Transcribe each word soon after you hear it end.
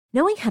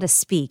Knowing how to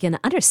speak and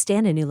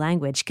understand a new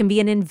language can be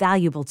an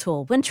invaluable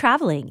tool when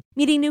traveling,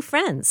 meeting new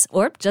friends,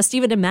 or just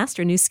even to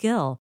master a new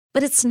skill.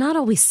 But it's not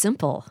always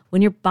simple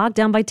when you're bogged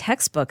down by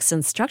textbooks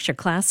and structured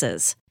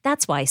classes.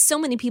 That's why so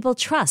many people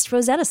trust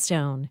Rosetta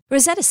Stone.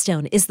 Rosetta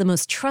Stone is the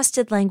most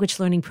trusted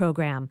language learning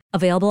program,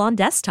 available on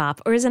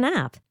desktop or as an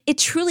app. It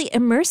truly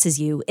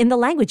immerses you in the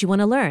language you want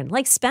to learn,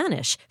 like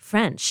Spanish,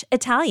 French,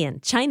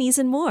 Italian, Chinese,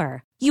 and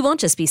more. You won't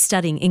just be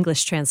studying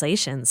English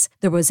translations.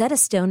 The Rosetta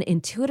Stone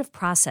intuitive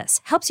process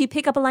helps you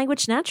pick up a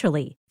language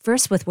naturally,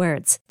 first with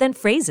words, then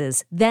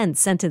phrases, then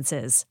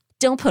sentences.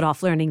 Don't put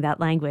off learning that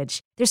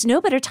language. There's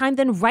no better time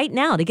than right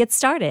now to get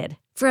started.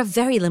 For a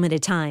very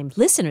limited time,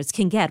 listeners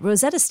can get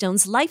Rosetta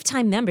Stone's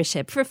lifetime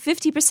membership for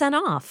 50%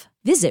 off.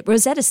 Visit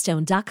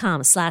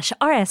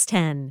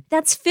rosettastone.com/rs10.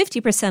 That's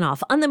 50%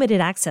 off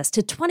unlimited access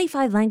to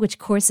 25 language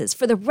courses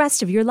for the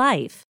rest of your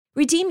life.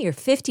 Redeem your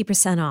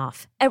 50%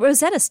 off at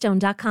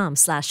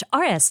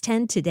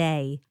rosettastone.com/rs10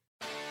 today.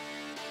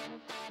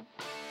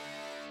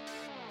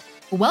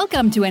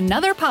 Welcome to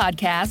another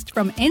podcast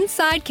from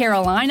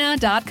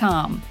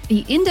InsideCarolina.com,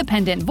 the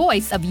independent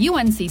voice of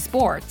UNC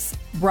Sports.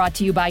 Brought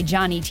to you by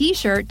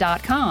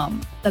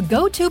JohnnyT-shirt.com, the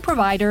go-to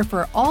provider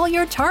for all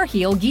your Tar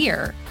Heel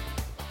gear.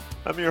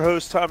 I'm your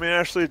host, Tommy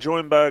Ashley,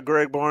 joined by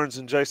Greg Barnes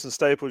and Jason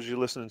Staples. You're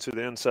listening to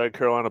the Inside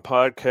Carolina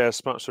podcast,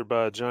 sponsored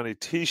by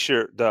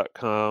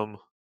JohnnyT-shirt.com.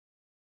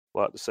 A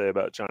lot to say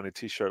about Johnny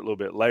T-shirt a little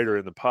bit later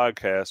in the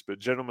podcast, but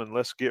gentlemen,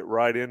 let's get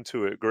right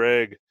into it.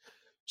 Greg,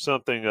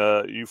 something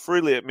you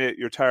freely admit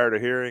you're tired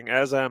of hearing,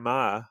 as am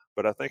I,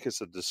 but I think it's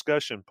a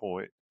discussion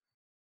point.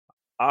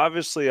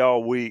 Obviously,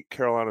 all week,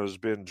 Carolina has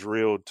been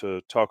drilled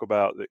to talk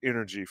about the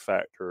energy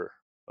factor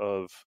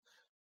of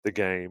the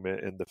game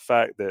and the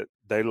fact that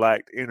they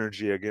lacked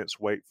energy against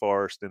Wake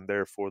Forest and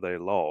therefore they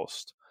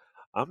lost.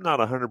 I'm not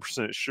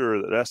 100%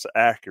 sure that that's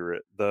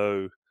accurate,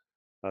 though.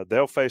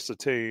 They'll face a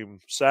team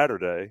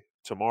Saturday,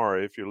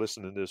 tomorrow, if you're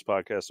listening to this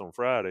podcast on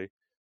Friday,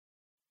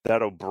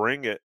 that'll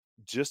bring it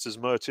just as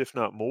much, if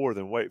not more,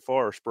 than Wake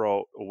Forest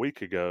brought a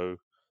week ago.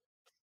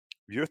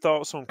 Your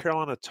thoughts on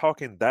Carolina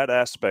talking that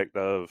aspect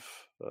of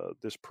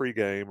this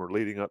pregame or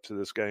leading up to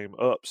this game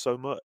up so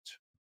much?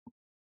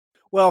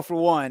 Well, for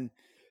one,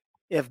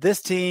 if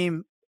this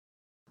team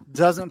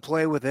doesn't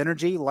play with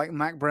energy, like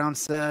Mack Brown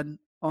said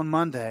on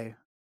Monday,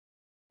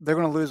 they're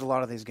going to lose a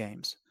lot of these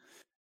games.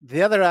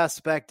 The other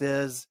aspect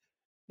is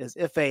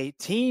if a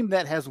team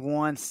that has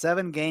won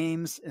 7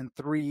 games in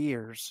 3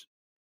 years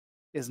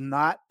is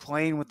not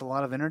playing with a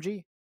lot of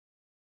energy,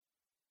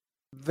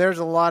 there's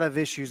a lot of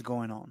issues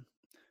going on.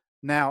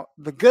 Now,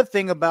 the good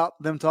thing about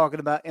them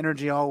talking about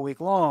energy all week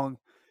long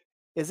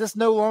is it's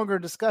no longer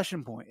a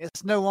discussion point.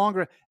 It's no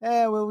longer,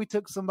 we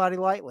took somebody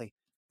lightly.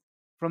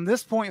 From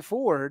this point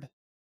forward,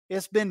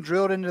 it's been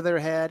drilled into their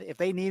head. If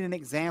they need an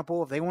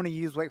example, if they want to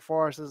use Wake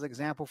Forest as an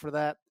example for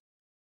that,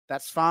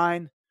 that's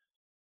fine.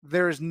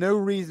 There is no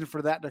reason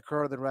for that to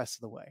occur the rest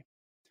of the way.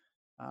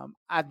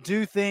 I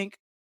do think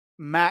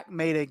Mack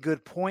made a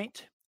good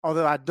point,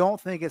 although I don't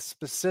think it's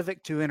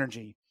specific to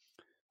energy.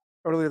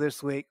 Earlier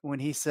this week when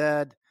he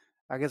said,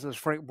 I guess it was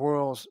Frank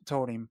Broyles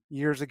told him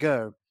years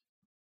ago,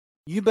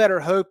 you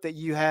better hope that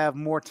you have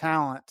more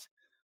talent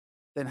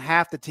than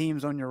half the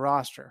teams on your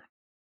roster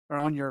or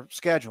on your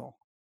schedule,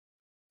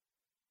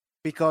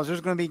 because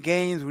there's going to be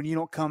games when you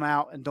don't come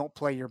out and don't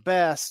play your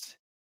best.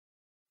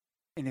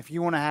 And if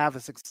you want to have a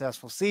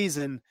successful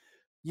season,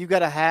 you got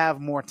to have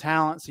more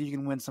talent so you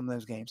can win some of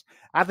those games.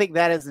 I think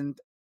that isn't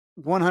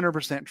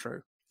 100%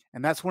 true.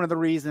 And that's one of the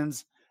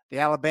reasons the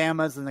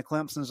Alabamas and the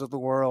Clemsons of the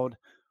world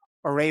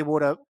are able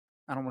to,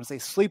 I don't want to say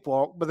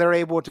sleepwalk, but they're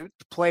able to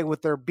play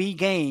with their B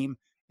game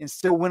and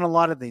still win a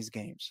lot of these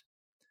games.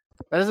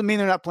 That doesn't mean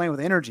they're not playing with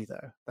energy,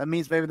 though. That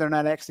means maybe they're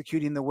not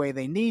executing the way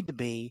they need to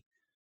be.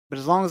 But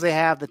as long as they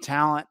have the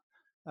talent,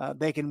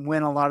 they can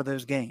win a lot of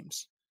those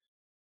games.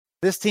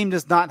 This team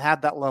does not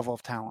have that level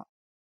of talent.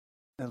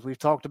 As we've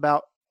talked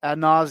about ad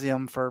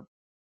nauseum for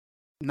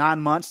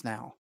 9 months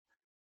now,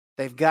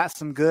 they've got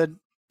some good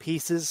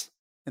pieces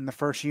in the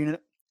first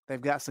unit. They've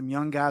got some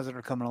young guys that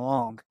are coming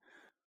along.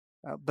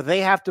 But they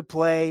have to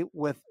play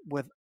with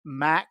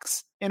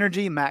max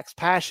energy, max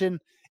passion,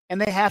 and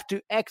they have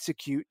to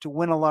execute to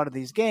win a lot of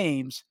these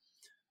games.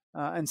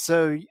 And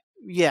so,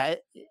 yeah,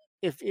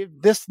 if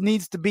this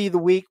needs to be the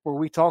week where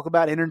we talk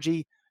about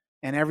energy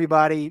and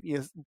everybody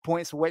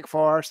points to Wake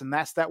Forest and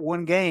that's that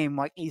one game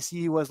like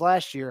ECU was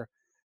last year,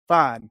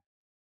 fine.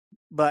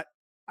 But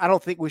I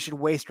don't think we should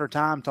waste our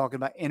time talking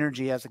about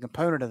energy as a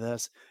component of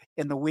this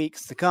in the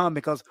weeks to come,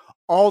 because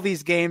all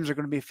these games are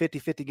going to be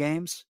 50-50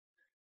 games.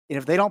 And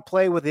if they don't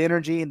play with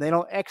energy and they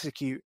don't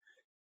execute,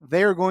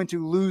 they're going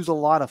to lose a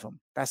lot of them.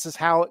 That's just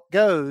how it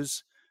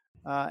goes.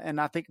 And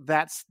I think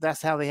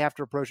that's how they have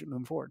to approach it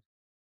moving forward.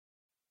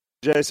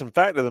 Jason,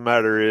 fact of the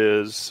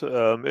matter is,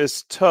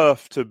 it's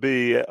tough to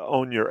be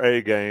on your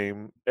A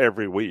game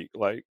every week.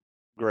 Like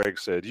Greg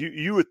said,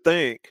 you would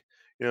think,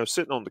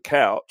 sitting on the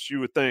couch, you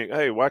would think,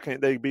 hey, why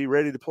can't they be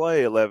ready to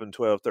play 11,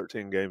 12,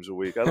 13 games a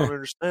week? I don't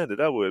understand it.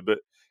 I would, but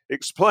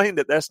explain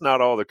that that's not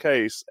all the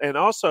case. And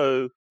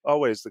also,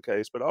 always the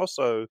case, but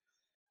also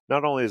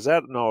not only is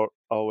that not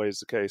always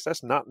the case,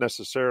 that's not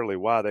necessarily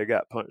why they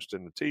got punched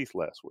in the teeth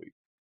last week.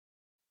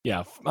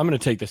 Yeah, I'm going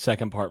to take the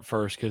second part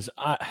first because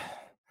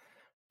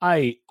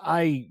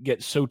I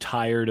get so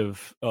tired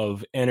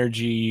of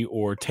energy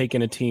or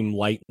taking a team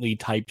lightly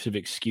types of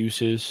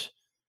excuses,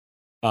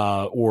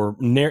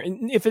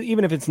 even if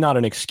it's not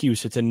an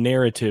excuse, it's a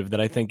narrative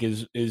that I think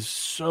is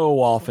so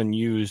often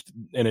used,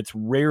 and it's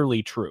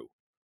rarely true.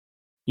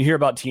 You hear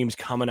about teams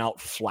coming out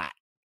flat.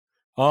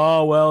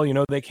 Oh,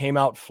 well, they came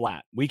out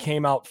flat. We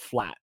came out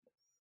flat.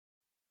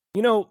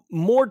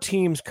 More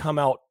teams come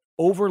out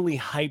overly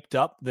hyped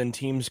up than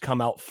teams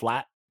come out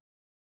flat.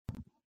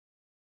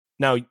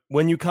 Now,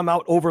 when you come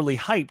out overly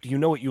hyped, you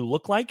know what you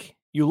look like?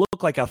 You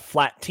look like a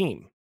flat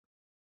team.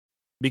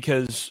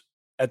 Because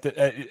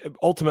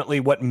ultimately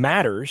what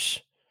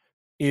matters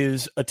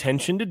is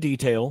attention to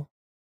detail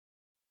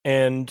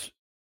and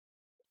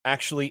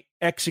actually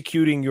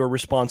executing your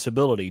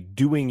responsibility,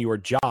 doing your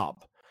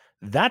job.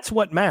 That's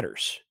what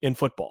matters in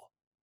football.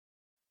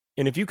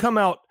 And if you come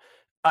out,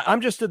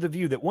 I'm just of the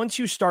view that once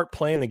you start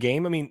playing the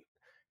game, I mean,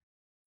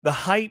 the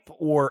hype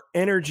or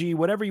energy,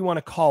 whatever you want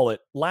to call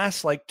it,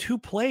 lasts like 2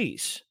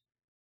 plays.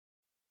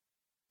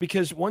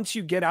 Because once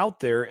you get out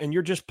there and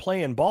you're just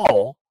playing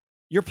ball,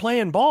 you're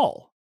playing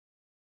ball.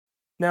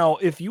 Now,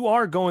 if you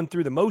are going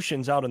through the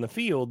motions out in the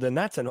field, then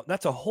that's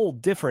a whole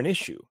different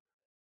issue.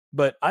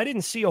 But I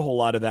didn't see a whole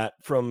lot of that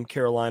from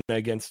Carolina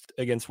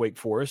against Wake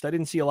Forest. I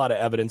didn't see a lot of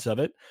evidence of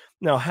it.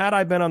 Now, had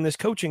I been on this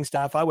coaching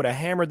staff, I would have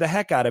hammered the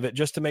heck out of it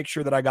just to make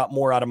sure that I got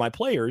more out of my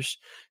players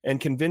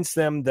and convince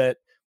them that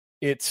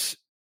it's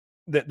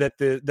that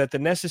the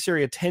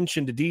necessary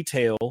attention to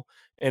detail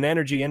and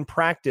energy in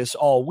practice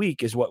all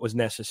week is what was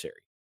necessary.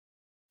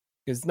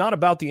 It's not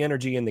about the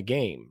energy in the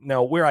game.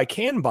 Now, where I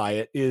can buy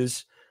it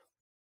is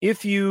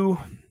if you,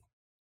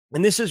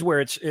 and this is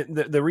where it's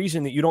the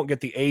reason that you don't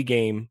get the A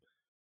game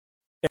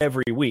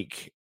every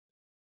week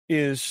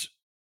is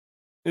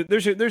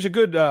there's a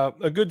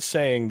good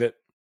saying that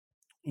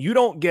you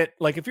don't get,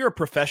 like, if you're a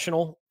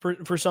professional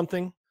for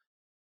something,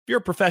 if you're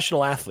a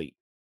professional athlete,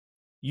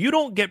 you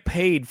don't get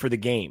paid for the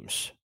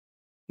games.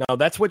 Now,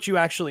 that's what you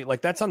actually,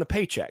 like, that's on the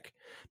paycheck.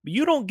 But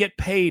you don't get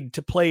paid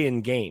to play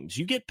in games.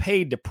 You get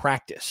paid to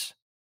practice.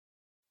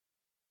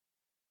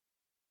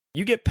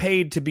 You get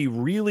paid to be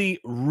really,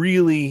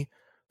 really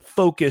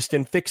focused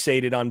and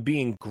fixated on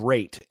being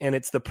great. And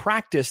it's the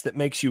practice that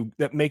makes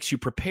you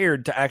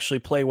prepared to actually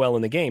play well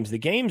in the games. The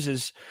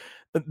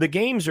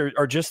games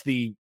are just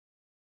the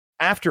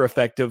after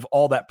effect of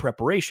all that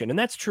preparation. And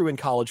that's true in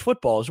college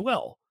football as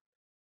well.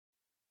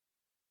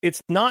 It's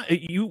not,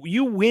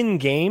 you win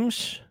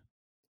games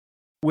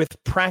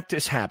with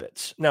practice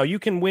habits. Now, you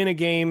can win a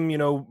game,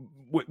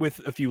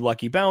 with a few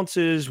lucky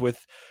bounces,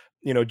 with,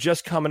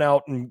 just coming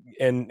out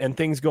and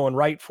things going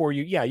right for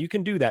you. Yeah, you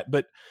can do that.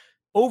 But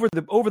over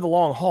the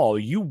long haul,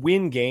 you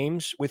win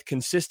games with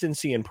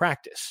consistency in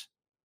practice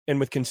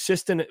and with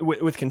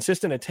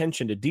consistent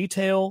attention to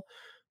detail,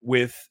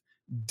 with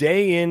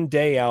day in,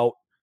 day out,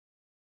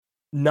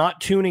 not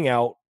tuning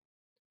out,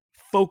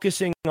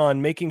 focusing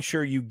on making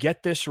sure you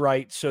get this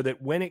right so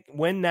that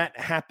when that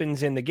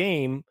happens in the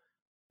game,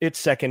 it's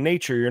second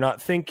nature. You're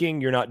not thinking,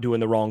 you're not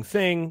doing the wrong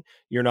thing,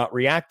 you're not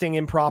reacting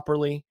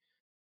improperly.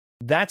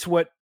 That's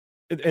what,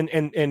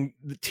 and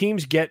the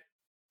teams get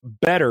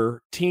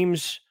better.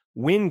 Teams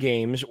win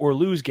games or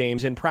lose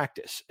games in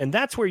practice. And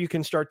that's where you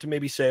can start to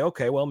maybe say,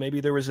 okay, well, maybe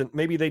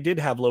they did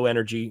have low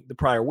energy the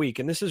prior week.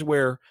 And this is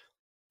where,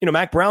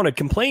 Mack Brown had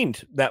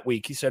complained that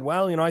week. He said,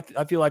 well,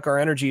 I feel like our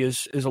energy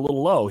is a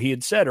little low. He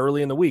had said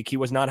early in the week he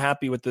was not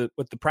happy with the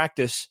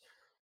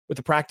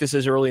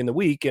practices early in the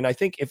week. And I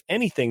think if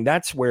anything,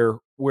 that's where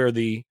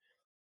the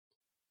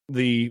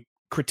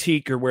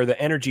critique or where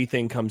the energy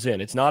thing comes in.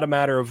 It's not a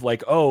matter of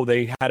like, oh,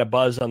 they had a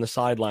buzz on the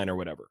sideline or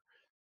whatever.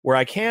 Where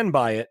I can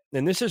buy it,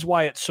 and this is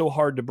why it's so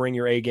hard to bring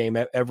your A game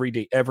every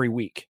day, every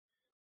week,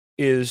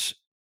 is,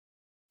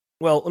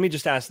 well, let me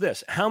just ask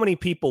this. How many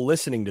people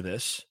listening to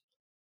this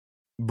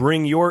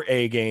bring your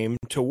A game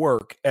to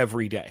work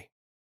every day?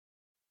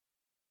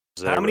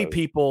 0. How many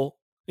people,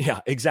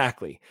 yeah,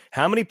 exactly.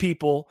 How many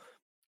people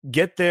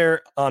get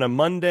there on a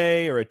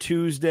Monday or a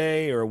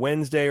Tuesday or a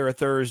Wednesday or a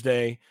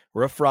Thursday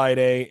or a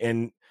Friday,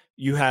 and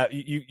you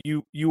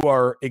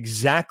are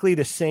exactly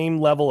the same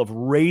level of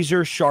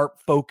razor sharp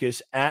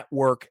focus at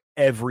work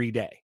every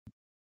day?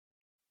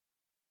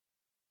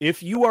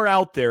 If you are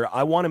out there,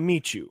 I want to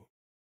meet you.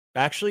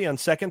 Actually, on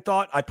second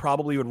thought, I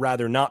probably would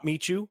rather not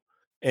meet you,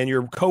 and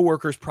your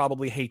coworkers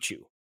probably hate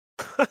you.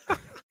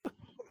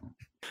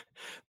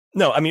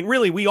 No, I mean,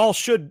 really, we all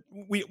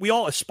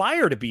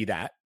aspire to be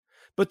that.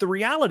 But the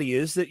reality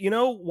is that,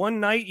 one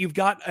night you've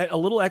got a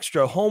little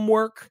extra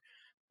homework,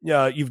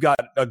 you've got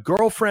a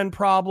girlfriend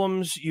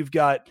problems, you've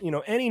got,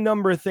 any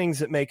number of things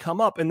that may come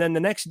up. And then the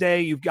next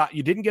day you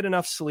didn't get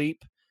enough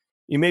sleep.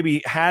 You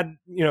maybe had,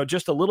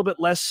 just a little bit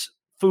less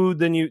food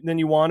than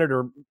you wanted,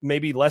 or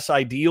maybe less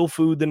ideal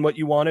food than what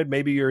you wanted.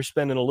 Maybe you're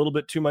spending a little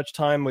bit too much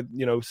time with,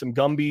 some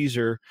Gumby's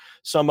or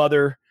some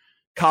other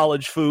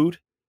college food.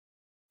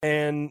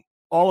 And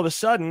all of a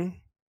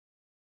sudden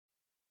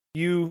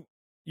you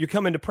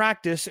come into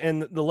practice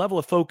and the level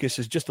of focus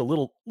is just a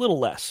little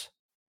less.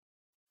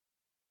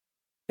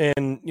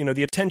 And,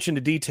 the attention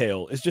to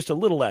detail is just a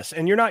little less,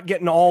 and you're not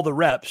getting all the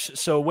reps.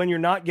 So when you're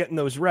not getting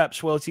those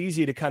reps, well, it's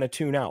easy to kind of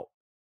tune out.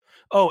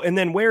 Oh, and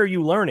then where are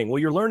you learning? Well,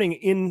 you're learning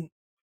in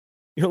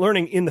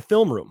the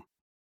film room.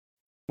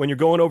 When you're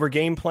going over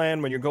game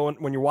plan, when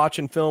you're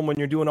watching film, when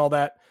you're doing all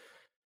that.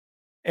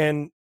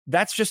 And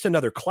that's just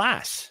another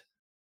class.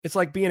 It's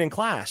like being in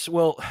class.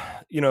 Well,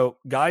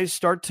 guys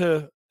start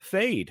to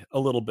fade a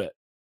little bit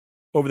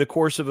over the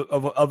course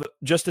of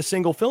just a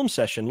single film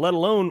session, let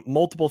alone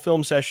multiple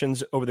film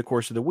sessions over the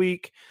course of the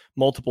week,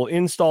 multiple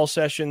install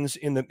sessions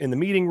in the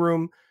meeting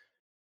room.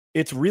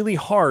 It's really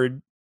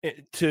hard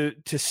to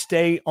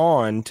stay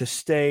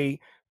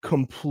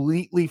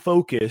completely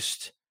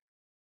focused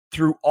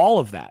through all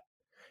of that.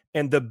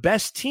 And the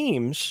best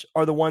teams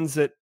are the ones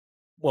that,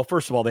 well,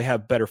 first of all, they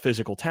have better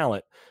physical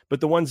talent,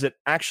 but the ones that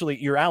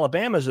actually, your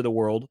Alabamas of the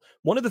world,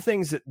 one of the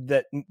things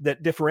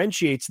that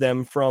differentiates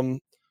them from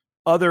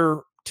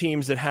other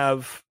teams that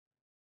have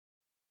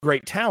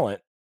great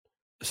talent,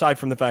 aside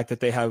from the fact that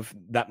they have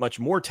that much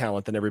more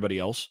talent than everybody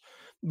else,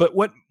 but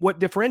what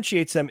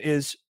differentiates them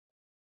is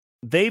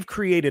they've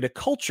created a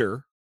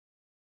culture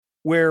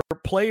where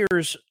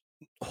players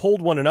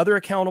hold one another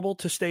accountable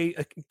to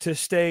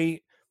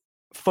stay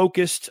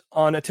focused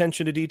on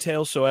attention to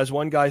detail. So as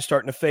one guy's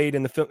starting to fade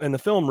in the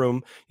film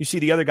room, you see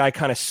the other guy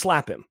kind of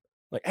slap him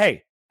like,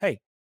 hey, pay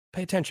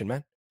attention,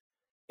 man,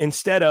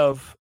 instead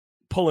of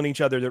pulling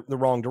each other the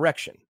wrong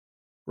direction,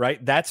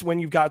 right? That's when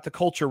you've got the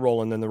culture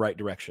rolling in the right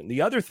direction.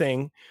 The other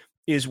thing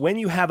is when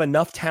you have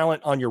enough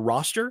talent on your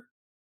roster,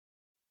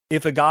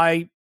 if a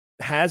guy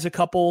has a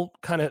couple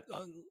kind of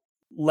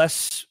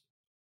less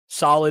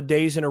solid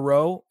days in a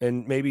row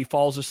and maybe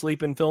falls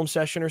asleep in film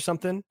session or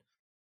something,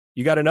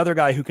 you got another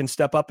guy who can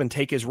step up and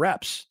take his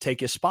reps, take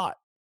his spot,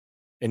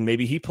 and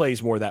maybe he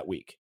plays more that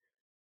week.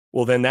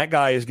 Well, then that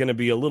guy is going to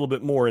be a little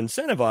bit more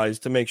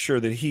incentivized to make sure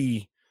that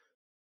he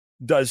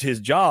does his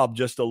job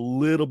just a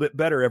little bit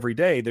better every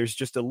day. There's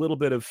just a little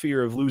bit of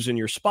fear of losing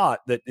your spot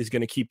that is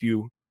going to keep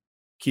you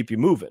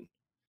moving.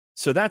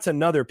 So that's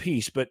another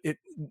piece. But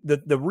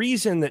the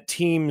reason that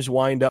teams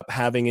wind up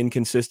having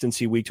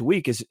inconsistency week to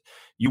week is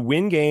you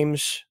win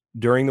games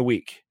during the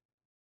week,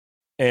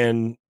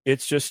 and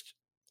it's just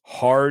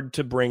hard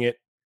to bring it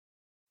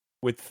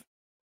with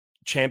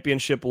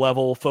championship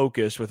level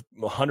focus, with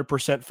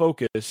 100%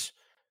 focus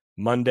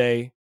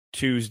Monday,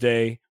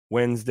 Tuesday,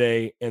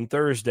 Wednesday, and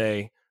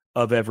Thursday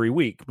of every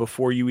week.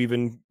 Before you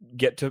even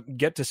get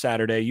to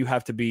Saturday, you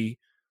have to be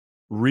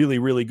really,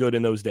 really good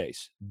in those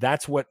days.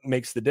 That's what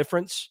makes the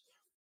difference.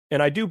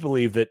 And I do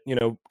believe that,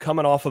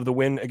 coming off of the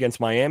win against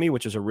Miami,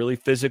 which is a really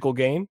physical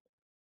game,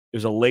 it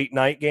was a late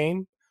night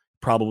game,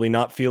 probably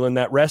not feeling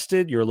that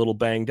rested. You're a little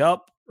banged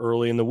up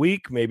early in the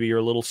week. Maybe you're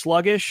a little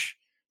sluggish.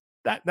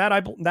 That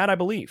I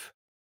believe.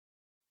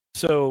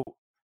 So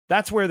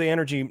that's where the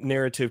energy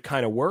narrative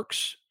kind of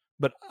works.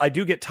 But I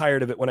do get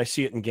tired of it when I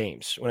see it in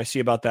games, when I see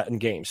about that in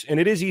games. And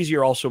it is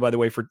easier also, by the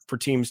way, for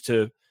teams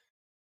to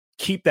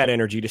keep that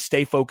energy, to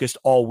stay focused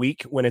all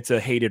week when it's a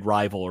hated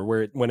rival,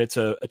 or when it's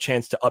a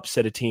chance to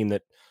upset a team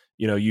that,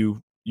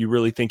 you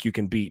really think you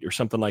can beat or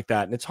something like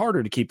that. And it's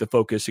harder to keep the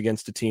focus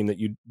against a team that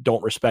you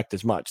don't respect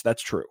as much.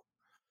 That's true.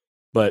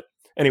 But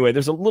anyway,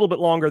 there's a little bit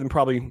longer than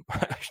probably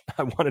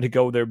I wanted to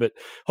go there, but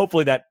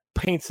hopefully that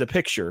paints the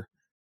picture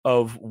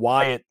of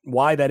why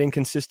that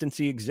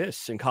inconsistency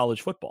exists in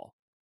college football.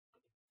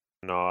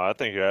 No, I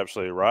think you're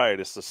absolutely right.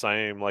 It's the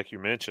same, like you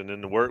mentioned,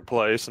 in the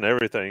workplace and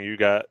everything. You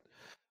got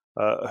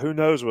who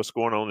knows what's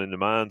going on in the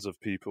minds of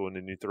people, and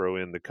then you throw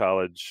in the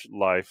college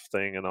life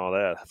thing and all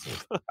that.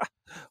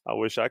 I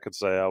wish I could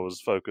say I was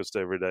focused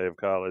every day of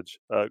college.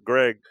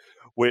 Greg,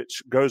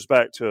 which goes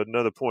back to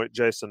another point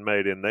Jason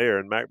made in there,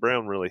 and Mack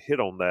Brown really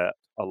hit on that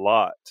a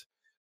lot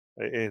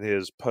in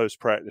his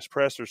post-practice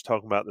pressers,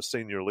 talking about the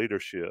senior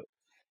leadership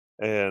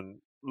and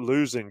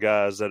losing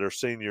guys that are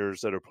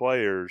seniors, that are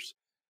players.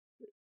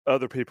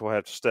 Other people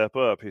have to step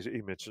up.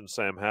 He mentioned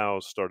Sam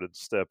Howell started to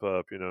step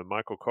up.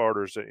 Michael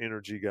Carter's an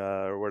energy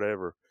guy or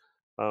whatever.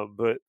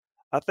 But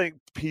I think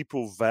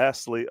people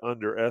vastly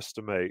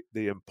underestimate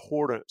the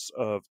importance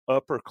of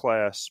upper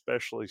class,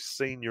 especially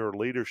senior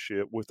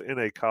leadership within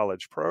a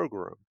college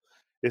program.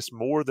 It's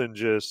more than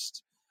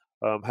just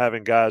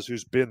having guys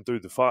who's been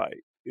through the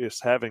fight.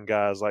 It's having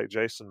guys like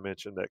Jason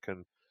mentioned that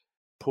can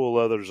pull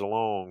others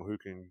along, who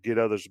can get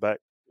others back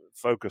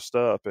focused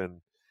up. And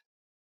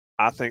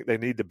I think they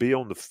need to be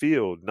on the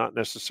field, not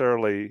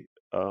necessarily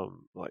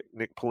like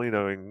Nick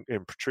Polino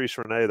and Patrice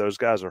Renee. Those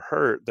guys are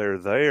hurt. They're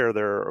there.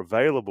 They're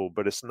available,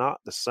 but it's not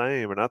the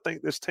same. And I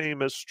think this team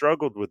has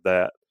struggled with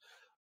that.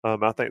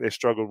 I think they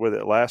struggled with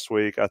it last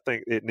week. I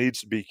think it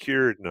needs to be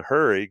cured in a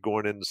hurry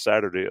going into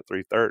Saturday at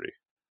 3:30.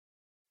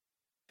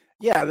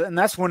 Yeah, and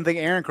that's one thing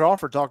Aaron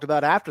Crawford talked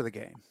about after the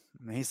game.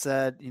 He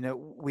said,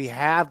 we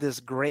have this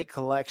great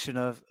collection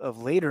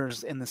of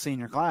leaders in the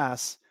senior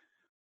class.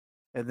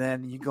 And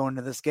then you go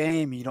into this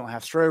game, you don't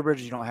have Strobridge,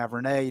 you don't have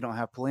Renee, you don't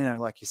have Polino,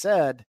 like you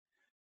said.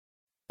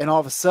 And all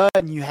of a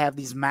sudden you have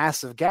these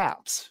massive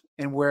gaps,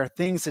 and where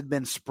things had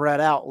been spread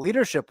out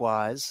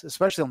leadership-wise,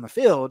 especially on the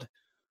field,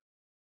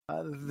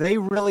 they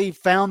really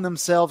found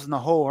themselves in the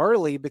hole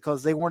early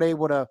because they weren't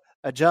able to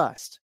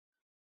adjust.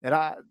 And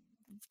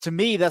to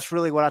me, that's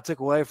really what I took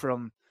away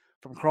from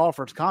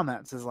Crawford's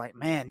comments is like,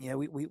 man,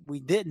 we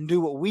didn't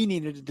do what we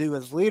needed to do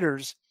as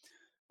leaders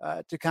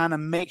to kind of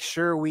make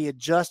sure we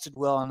adjusted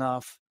well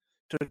enough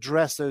to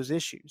address those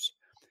issues.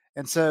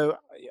 And so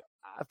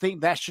I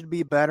think that should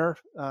be better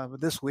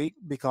this week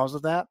because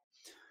of that.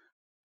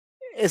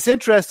 It's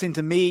interesting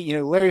to me,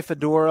 Larry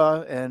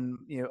Fedora and,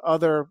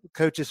 other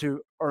coaches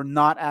who are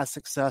not as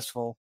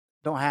successful,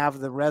 don't have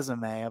the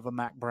resume of a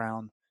Mack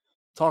Brown,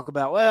 talk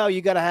about, well,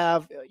 you got to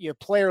have your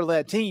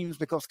player-led teams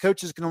because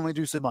coaches can only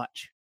do so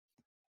much.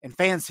 And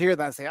fans hear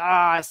that and say,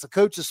 it's the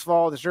coach's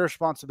fault. It's your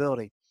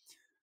responsibility.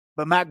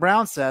 But Mack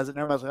Brown says it, and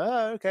everybody's like,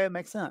 oh, okay, it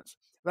makes sense.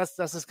 That's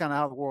just kind of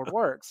how the world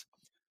works.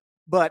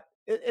 But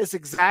it's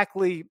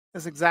exactly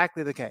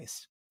the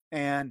case.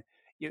 And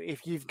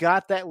if you've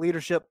got that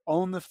leadership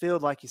on the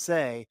field, like you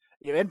say,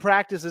 in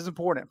practice is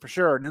important for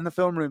sure. And in the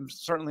film room,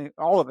 certainly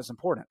all of it's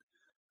important.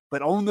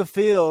 But on the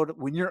field,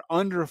 when you're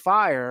under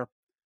fire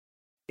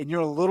and you're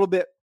a little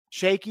bit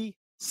shaky,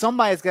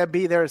 somebody's got to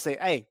be there to say,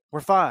 hey,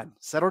 we're fine.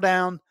 Settle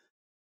down.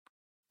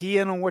 Key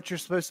in on what you're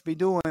supposed to be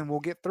doing. We'll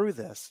get through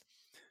this.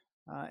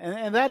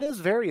 And that is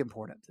very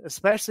important,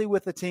 especially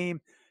with the team.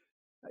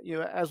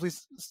 As we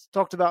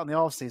talked about in the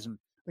offseason,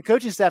 the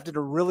coaching staff did a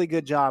really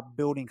good job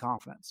building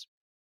confidence.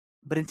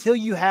 But until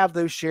you have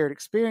those shared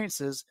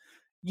experiences,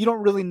 you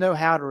don't really know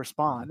how to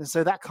respond. And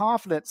so that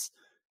confidence,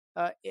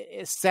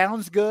 it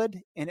sounds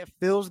good and it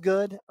feels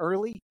good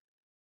early,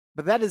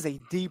 but that is a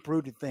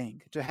deep-rooted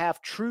thing. To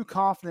have true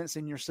confidence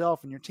in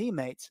yourself and your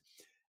teammates,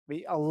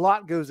 a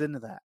lot goes into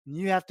that. And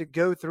you have to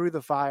go through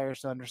the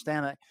fires to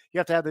understand that. You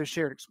have to have those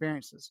shared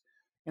experiences.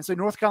 And so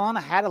North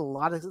Carolina had a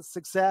lot of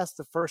success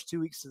the first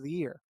 2 weeks of the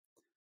year.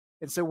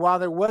 And so while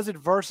there was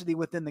adversity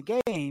within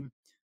the game,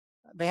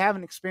 they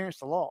haven't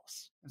experienced a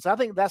loss. And so I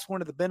think that's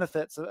one of the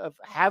benefits of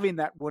having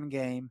that one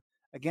game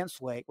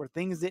against Wake where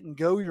things didn't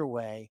go your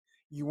way.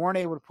 You weren't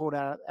able to pull it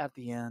out at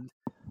the end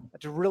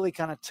to really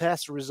kind of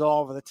test the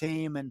resolve of the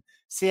team and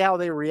see how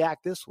they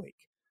react this week.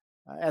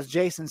 As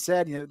Jason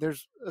said,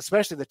 there's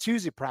especially the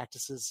Tuesday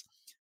practices,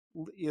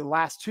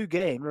 last two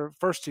games or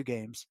first two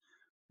games,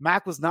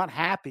 Mack was not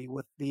happy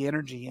with the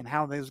energy and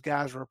how those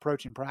guys were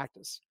approaching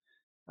practice.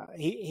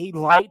 He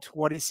liked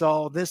what he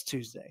saw this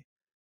Tuesday.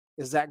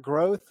 Is that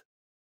growth?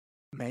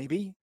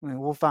 Maybe.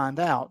 We'll find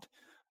out.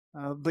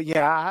 But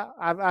yeah,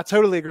 I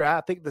totally agree.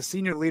 I think the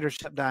senior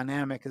leadership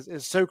dynamic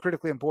is so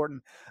critically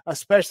important,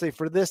 especially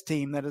for this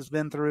team that has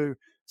been through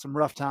some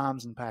rough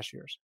times in past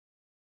years.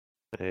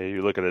 Yeah,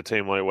 you look at a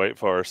team like Wake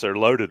Forest; they're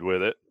loaded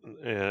with it,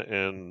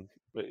 and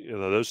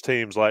those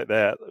teams like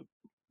that.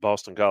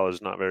 Boston College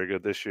is not very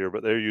good this year,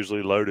 but they're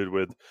usually loaded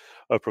with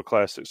upper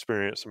class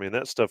experience. I mean,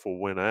 that stuff will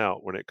win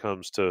out when it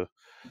comes to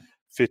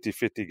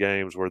 50-50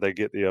 games where they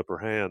get the upper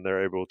hand.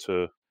 They're able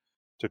to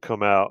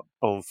come out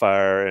on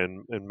fire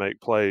and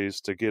make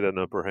plays to get an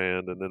upper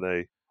hand, and then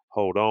they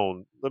hold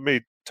on. Let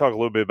me talk a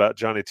little bit about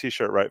Johnny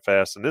T-Shirt right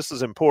fast. And this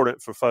is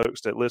important for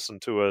folks that listen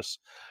to us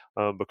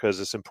because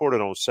it's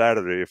important on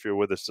Saturday if you're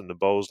with us in the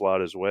Bowls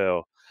lot as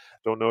well.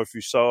 Don't know if you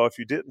saw. If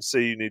you didn't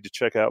see, you need to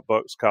check out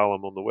Buck's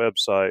column on the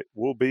website.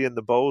 We'll be in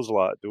the Bowls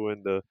lot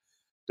doing the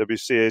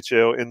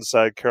WCHL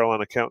Inside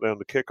Carolina Countdown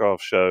to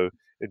Kickoff show,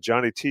 and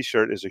Johnny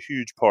T-Shirt is a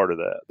huge part of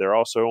that. They're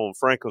also on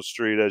Franklin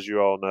Street, as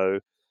you all know,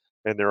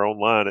 and they're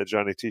online at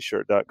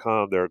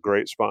JohnnyT-Shirt.com. They're a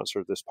great sponsor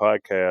of this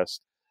podcast.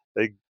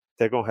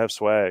 They're going to have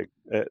swag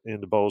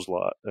in the Bowls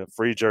lot. A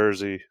free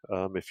jersey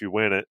if you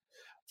win it,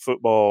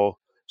 football,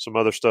 some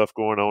other stuff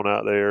going on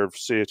out there.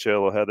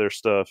 CHL will have their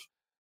stuff.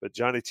 But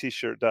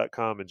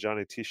JohnnyT-Shirt.com and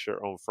Johnny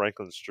T-Shirt on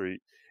Franklin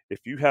Street, if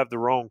you have the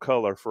wrong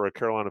color for a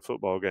Carolina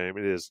football game,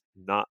 it is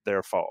not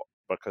their fault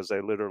because they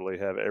literally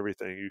have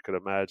everything you could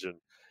imagine.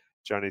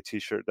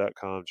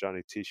 JohnnyT-Shirt.com,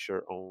 Johnny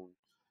T-Shirt on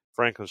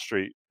Franklin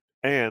Street.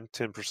 And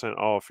 10%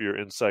 off your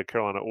Inside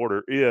Carolina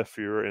order if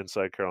you're an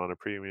Inside Carolina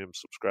premium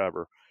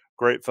subscriber.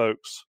 Great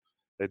folks.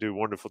 They do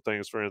wonderful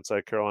things for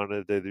Inside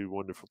Carolina. They do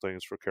wonderful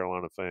things for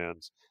Carolina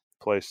fans.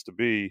 Place to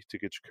be to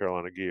get your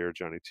Carolina gear,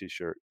 Johnny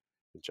T-Shirt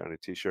and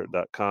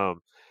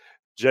JohnnyT-Shirt.com.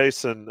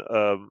 Jason,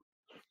 a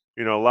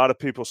lot of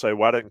people say,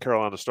 why didn't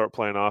Carolina start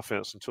playing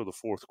offense until the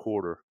fourth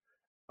quarter?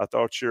 I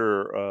thought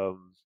your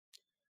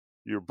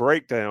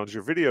breakdowns,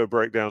 your video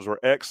breakdowns were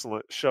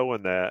excellent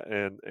showing that.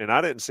 And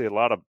I didn't see a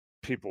lot of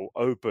people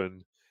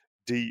open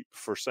deep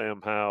for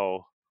Sam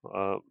Howell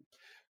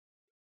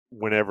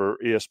whenever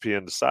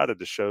ESPN decided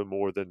to show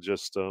more than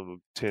just a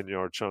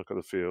 10-yard chunk of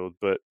the field.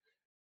 But,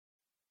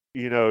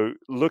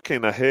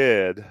 looking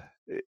ahead,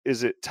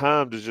 is it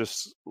time to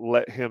just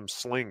let him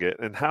sling it?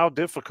 And how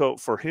difficult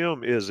for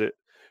him is it,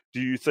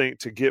 do you think,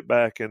 to get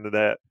back into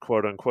that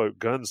quote-unquote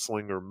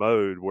gunslinger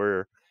mode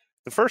where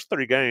the first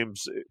 3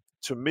 games,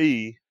 to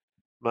me,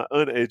 my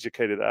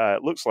uneducated eye,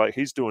 it looks like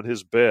he's doing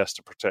his best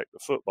to protect the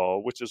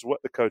football, which is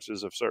what the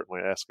coaches have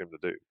certainly asked him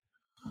to do.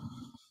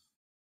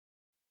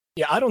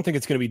 Yeah, I don't think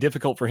it's going to be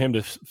difficult for him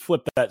to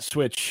flip that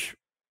switch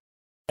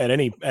at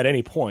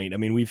any point. I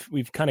mean,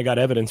 we've kind of got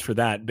evidence for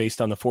that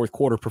based on the fourth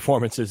quarter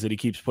performances that he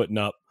keeps putting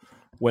up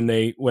when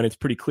it's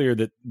pretty clear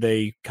that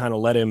they kind of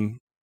let him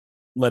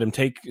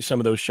take some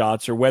of those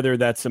shots, or whether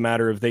that's a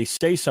matter of they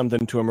say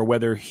something to him, or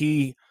whether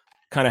he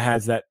kind of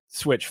has that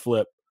switch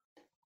flip.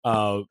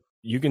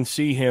 You can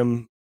see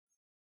him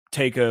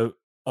take a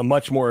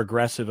much more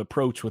aggressive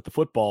approach with the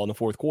football in the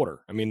fourth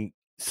quarter. I mean,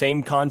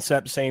 same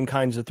concept, same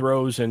kinds of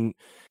throws, and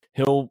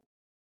he'll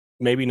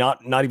maybe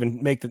not even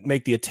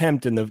make the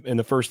attempt in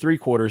the first three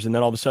quarters, and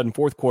then all of a sudden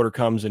fourth quarter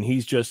comes and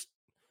he's just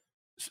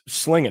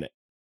slinging it.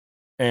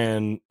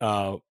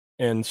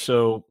 And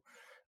so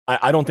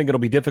I don't think it'll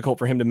be difficult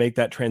for him to make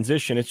that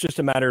transition. It's just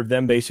a matter of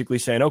them basically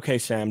saying, okay,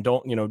 Sam,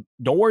 don't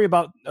worry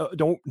about,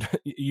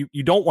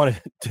 you don't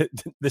want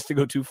this to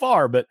go too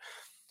far, but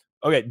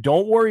okay,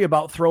 don't worry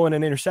about throwing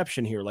an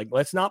interception here. Like,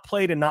 let's not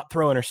play to not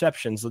throw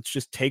interceptions. Let's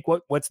just take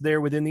what's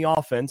there within the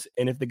offense.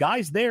 And if the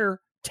guy's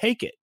there,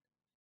 take it.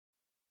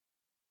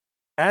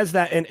 As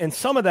that, and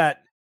some of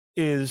that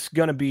is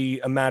going to be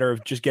a matter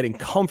of just getting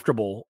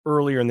comfortable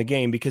earlier in the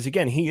game, because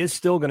again, he is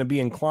still going to be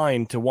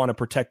inclined to want to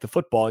protect the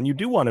football, and you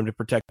do want him to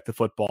protect the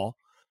football.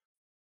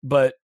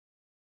 But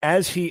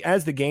as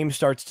the game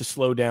starts to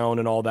slow down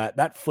and all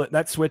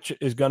that switch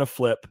is going to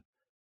flip,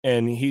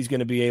 and he's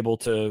going to be able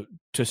to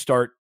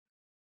start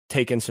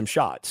taking some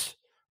shots.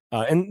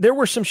 And there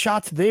were some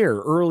shots there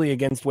early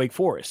against Wake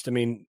Forest. I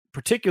mean,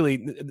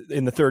 particularly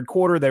in the third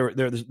quarter,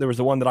 there was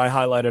the one that I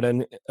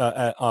highlighted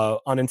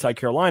on Inside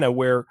Carolina,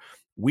 where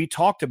we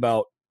talked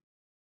about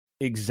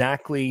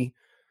exactly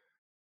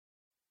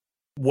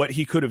what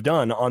he could have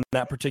done on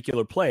that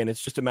particular play. And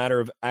it's just a matter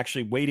of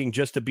actually waiting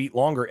just a beat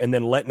longer and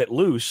then letting it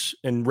loose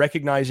and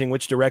recognizing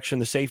which direction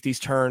the safeties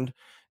turned.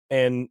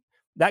 And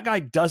that guy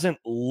doesn't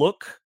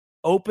look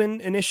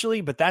open initially,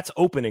 but that's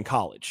open in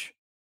college.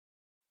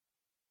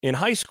 In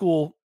high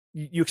school,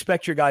 you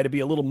expect your guy to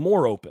be a little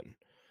more open,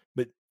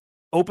 but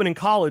open in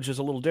college is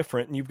a little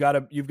different, and you've got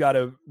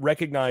to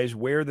recognize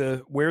where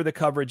the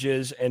coverage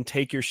is and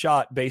take your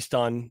shot based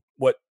on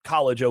what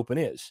college open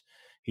is.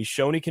 He's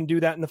shown he can do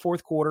that in the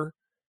fourth quarter.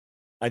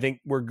 I think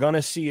we're going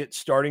to see it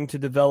starting to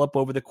develop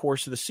over the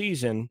course of the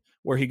season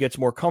where he gets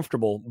more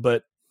comfortable,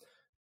 but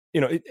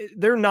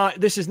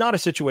this is not a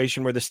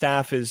situation where the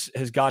staff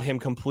has got him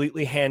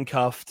completely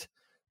handcuffed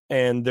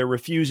and they're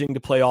refusing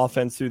to play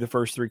offense through the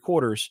first three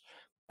quarters.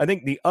 I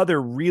think the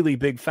other really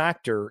big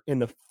factor in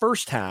the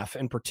first half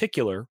in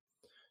particular,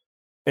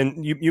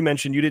 and you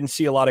mentioned you didn't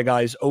see a lot of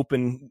guys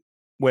open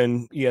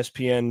when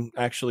ESPN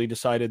actually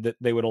decided that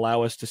they would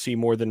allow us to see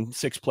more than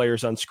 6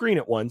 players on screen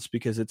at once,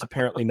 because it's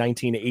apparently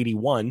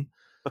 1981.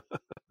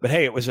 But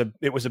hey, it was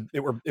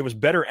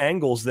better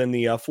angles than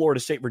the Florida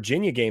State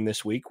Virginia game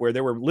this week, where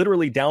there were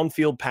literally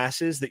downfield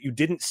passes that you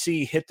didn't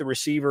see hit the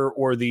receiver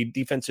or the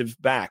defensive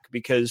back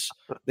because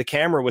the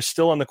camera was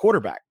still on the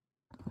quarterback.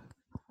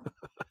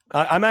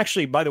 I'm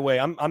actually, by the way,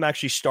 I'm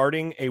actually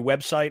starting a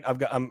website.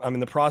 I'm in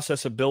the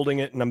process of building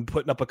it, and I'm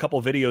putting up a couple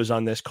videos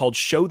on this called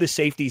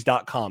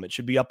showthesafeties.com. It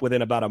should be up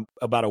within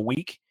about a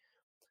week.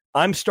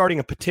 I'm starting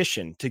a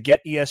petition to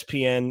get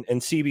ESPN and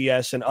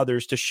CBS and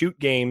others to shoot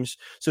games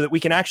so that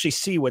we can actually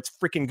see what's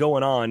freaking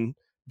going on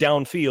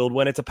downfield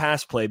when it's a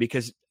pass play,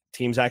 because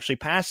teams actually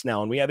pass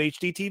now, and we have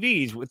HD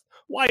TVs with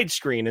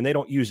widescreen and they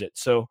don't use it.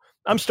 So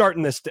I'm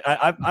starting this.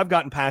 I've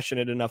gotten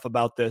passionate enough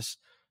about this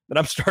that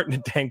I'm starting a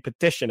dang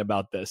petition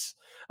about this.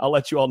 I'll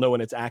let you all know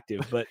when it's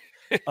active, but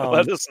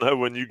let us know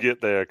when you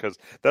get there, because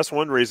that's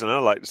one reason I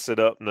like to sit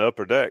up in the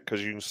upper deck,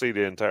 because you can see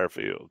the entire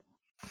field.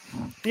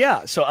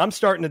 Yeah, so I'm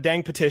starting a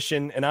dang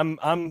petition, and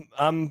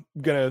I'm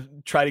gonna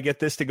try to get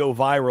this to go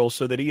viral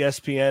so that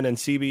ESPN and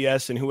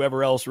CBS and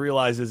whoever else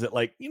realizes that,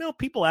 like,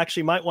 people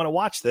actually might want to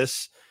watch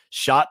this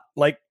shot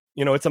like,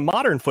 it's a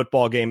modern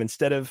football game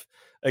instead of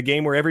a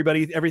game where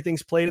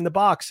everything's played in the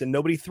box and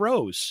nobody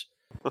throws.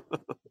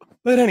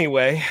 But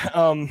anyway,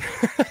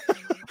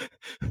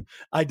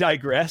 I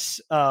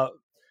digress. They're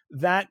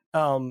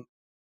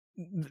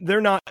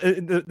not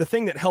the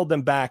thing that held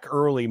them back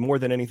early more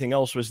than anything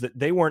else was that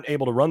they weren't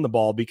able to run the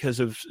ball because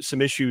of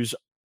some issues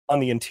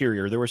on the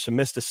interior. There were some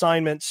missed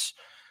assignments.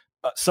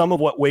 Some of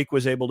what Wake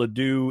was able to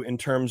do in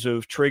terms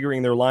of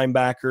triggering their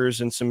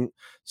linebackers and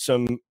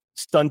some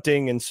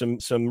stunting and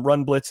some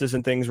run blitzes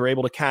and things were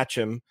able to catch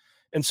him.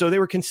 And so they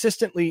were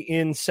consistently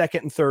in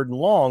second and third and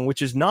long,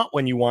 which is not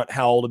when you want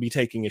Howell to be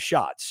taking his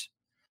shots.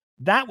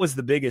 That was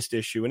the biggest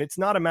issue. And it's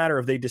not a matter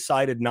of they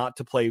decided not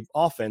to play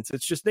offense.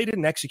 It's just they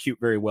didn't execute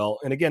very well.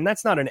 And again,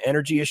 that's not an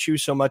energy issue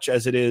so much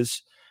as it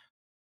is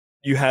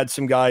you had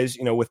some guys,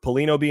 with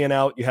Polino being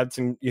out, you had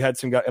some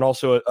guys, and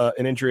also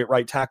an injury at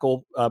right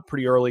tackle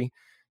pretty early.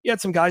 You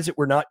had some guys that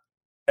were not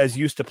as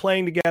used to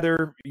playing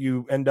together.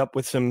 You end up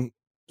with some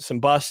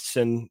busts,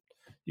 and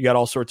you got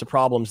all sorts of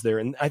problems there.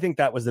 And I think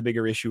that was the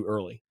bigger issue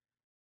early.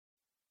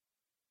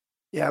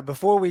 Yeah,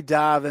 before we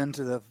dive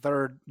into the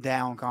third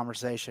down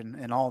conversation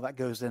and all that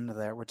goes into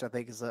there, which I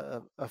think is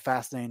a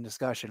fascinating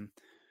discussion,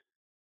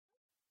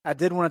 I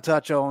did want to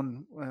touch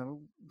on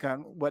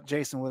kind of what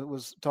Jason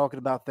was talking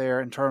about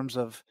there in terms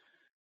of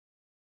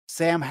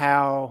Sam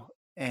Howell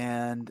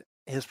and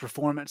his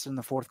performance in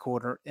the fourth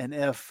quarter, and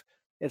if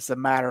it's a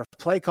matter of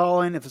play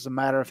calling, if it's a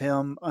matter of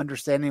him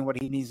understanding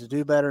what he needs to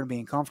do better and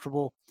being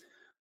comfortable.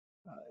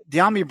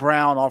 Dyami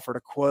Brown offered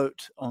a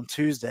quote on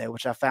Tuesday,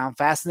 which I found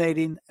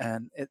fascinating,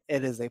 and it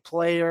is a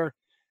player.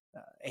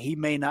 He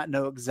may not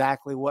know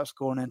exactly what's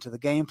going into the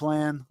game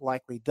plan,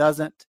 likely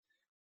doesn't.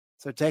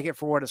 So take it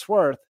for what it's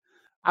worth.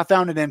 I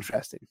found it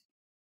interesting.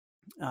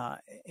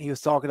 He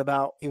was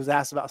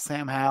asked about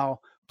Sam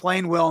Howell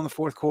playing well in the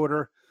fourth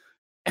quarter,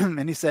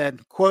 and he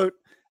said, quote,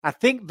 "I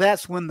think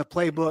that's when the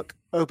playbook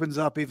opens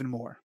up even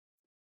more.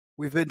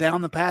 We've been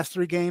down the past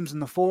 3 games in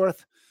the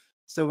fourth,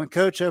 so when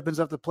coach opens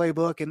up the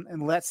playbook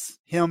and lets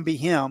him be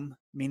him,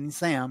 meaning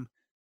Sam,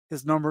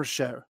 his numbers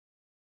show.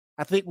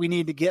 I think we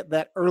need to get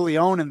that early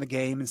on in the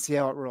game and see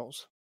how it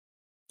rolls."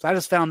 So I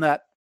just found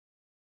that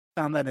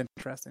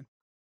interesting.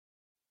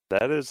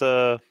 That is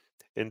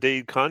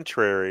indeed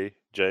contrary,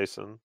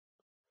 Jason,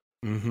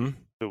 to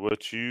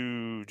what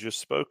you just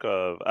spoke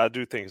of. I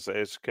do think it's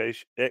an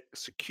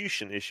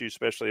execution issue,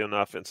 especially on the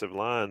offensive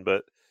line,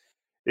 but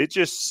it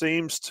just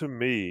seems to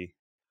me,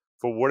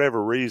 for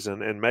whatever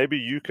reason, and maybe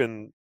you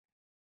can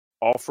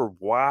offer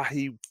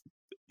why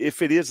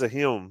if it is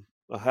a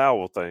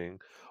Howell thing,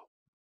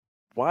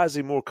 why is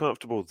he more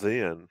comfortable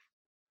then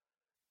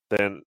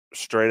than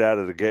straight out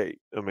of the gate?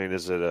 I mean,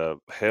 is it a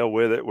hell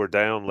with it, we're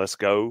down, let's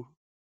go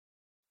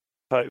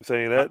type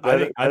thing? I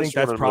think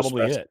that's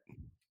probably it.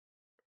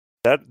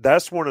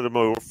 That's one of the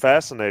more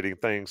fascinating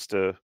things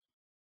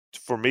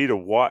for me to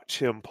watch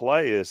him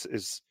play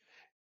is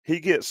he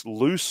gets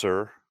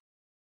looser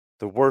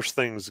the worse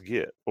things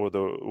get, or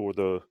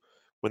the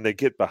when they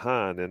get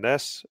behind, and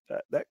that's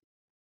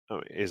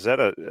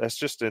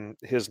just in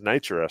his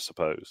nature, I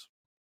suppose.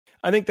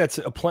 I think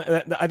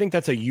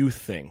that's a youth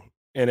thing,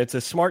 and it's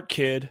a smart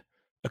kid,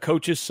 a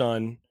coach's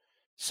son,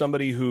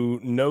 somebody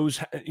who knows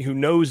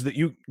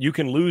that you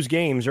can lose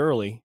games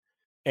early.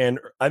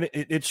 And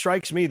it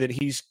strikes me that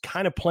he's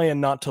kind of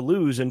playing not to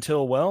lose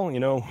until,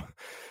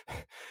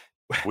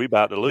 we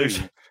about to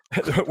lose.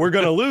 We're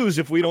going to lose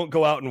if we don't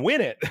go out and win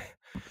it.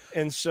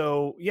 And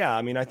so, yeah,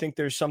 I mean, I think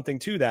there's something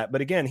to that.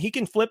 But again, he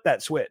can flip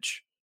that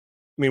switch.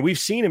 I mean, we've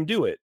seen him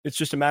do it. It's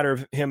just a matter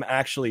of him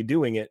actually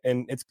doing it.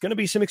 And it's going to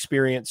be some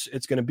experience.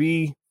 It's going to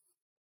be,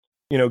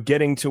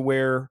 getting to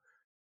where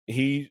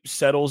he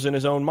settles in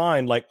his own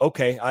mind. Like,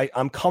 okay,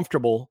 I'm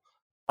comfortable.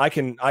 I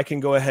can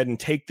go ahead and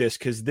take this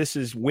because this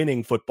is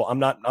winning football. I'm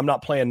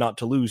not playing not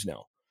to lose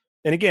now.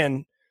 And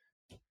again,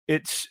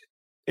 it's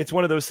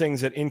one of those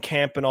things that in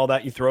camp and all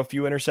that, you throw a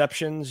few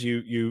interceptions,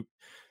 you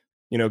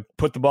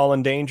put the ball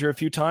in danger a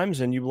few times,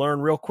 and you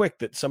learn real quick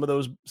that some of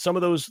those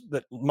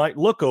that might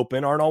look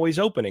open aren't always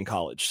open in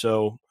college.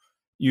 So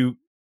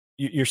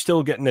you're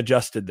still getting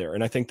adjusted there.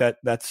 And I think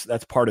that's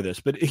part of this,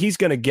 but he's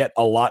going to get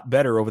a lot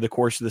better over the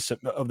course of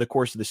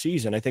the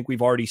season. I think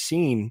we've already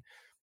seen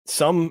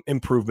some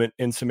improvement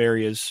in some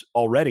areas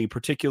already,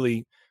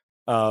 particularly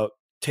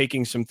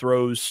taking some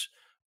throws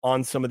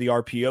on some of the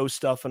RPO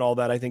stuff and all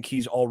that. I think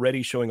he's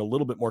already showing a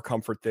little bit more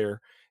comfort there.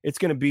 It's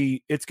going to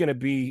be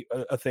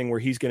a thing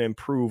where he's going to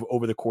improve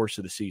over the course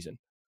of the season.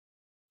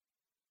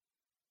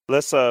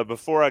 Let's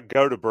before I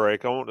go to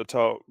break, I want to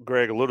talk,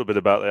 Greg, a little bit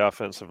about the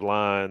offensive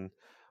line.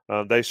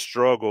 They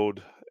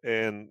struggled,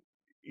 and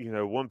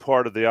one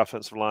part of the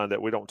offensive line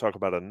that we don't talk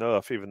about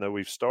enough, even though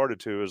we've started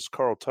to, is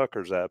Carl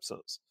Tucker's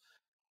absence.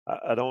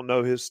 I don't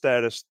know his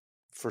status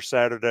for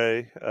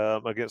Saturday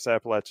against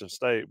Appalachian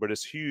State, but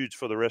it's huge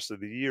for the rest of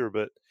the year.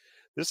 But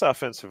this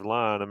offensive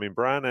line, I mean,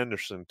 Brian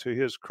Anderson, to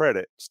his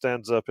credit,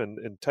 stands up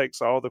and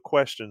takes all the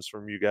questions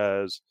from you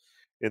guys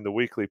in the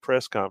weekly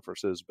press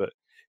conferences, but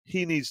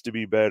he needs to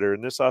be better,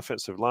 and this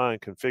offensive line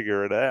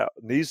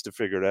needs to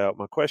figure it out.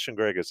 My question,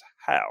 Greg, is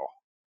how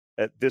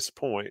at this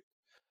point,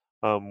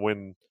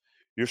 when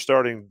you're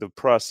starting the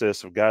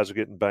process of guys are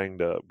getting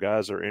banged up,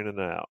 guys are in and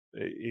out,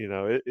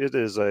 it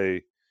is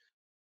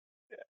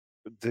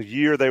the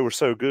year they were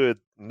so good,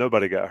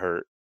 nobody got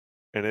hurt.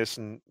 And it's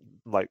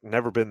like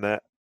never been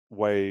that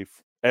way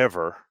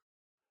ever.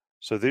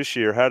 So this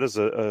year, how does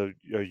a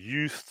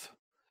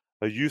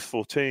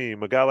youthful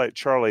team, a guy like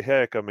Charlie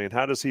Heck, I mean,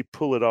 how does he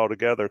pull it all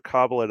together,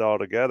 cobble it all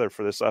together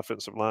for this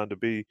offensive line to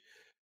be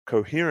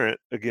coherent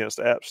against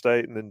App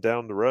State and then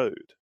down the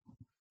road?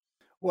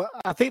 Well,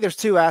 I think there's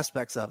 2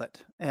 aspects of it.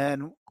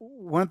 And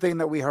one thing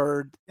that we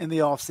heard in the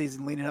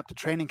offseason leading up to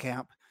training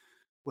camp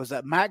was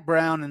that Mack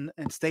Brown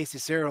and Stacy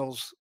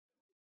Searels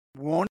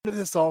wanted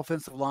this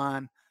offensive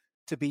line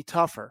to be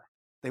tougher.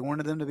 They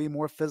wanted them to be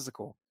more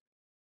physical.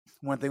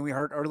 One thing we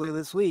heard earlier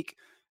this week,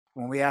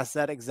 when we asked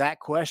that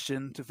exact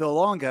question to Phil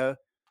Longo,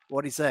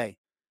 what did he say?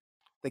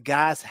 The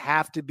guys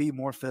have to be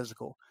more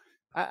physical.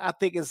 I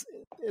think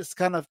it's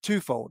kind of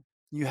twofold.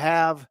 You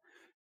have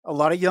a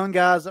lot of young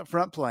guys up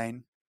front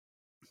playing.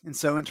 And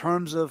so in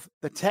terms of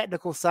the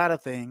technical side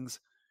of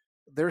things,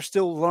 they're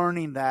still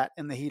learning that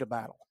in the heat of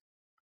battle.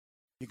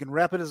 You can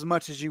rep it as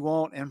much as you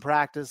want in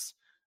practice,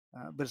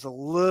 but it's a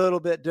little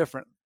bit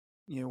different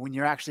when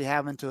you're actually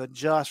having to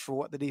adjust for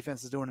what the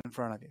defense is doing in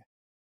front of you.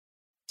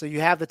 So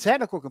you have the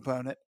technical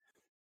component,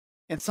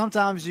 and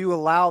sometimes you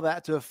allow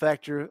that to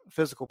affect your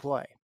physical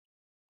play.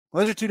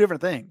 Well, those are two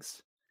different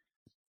things.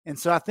 And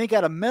so I think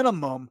at a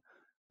minimum,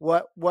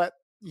 what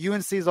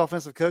UNC's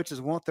offensive coaches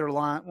want their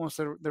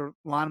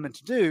linemen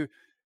to do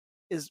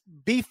is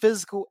be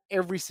physical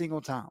every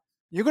single time.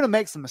 You're going to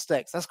make some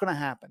mistakes. That's going to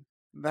happen.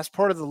 That's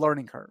part of the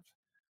learning curve.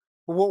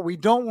 But what we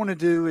don't want to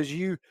do is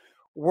you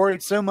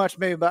worried so much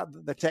maybe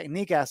about the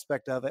technique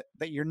aspect of it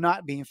that you're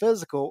not being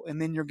physical,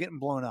 and then you're getting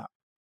blown up.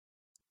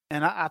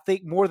 And I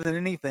think more than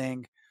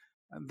anything,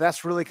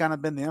 that's really kind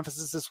of been the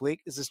emphasis this week,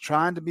 is just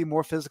trying to be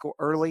more physical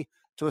early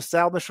to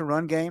establish a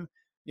run game.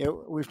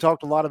 We've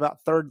talked a lot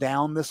about third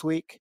down this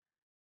week,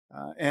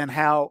 and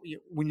how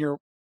when you're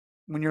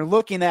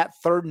looking at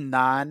 3rd and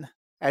 9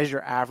 as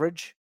your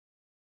average,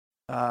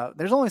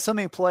 there's only so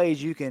many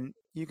plays you can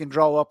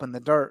draw up in the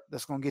dirt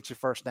that's going to get you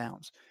first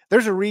downs.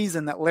 There's a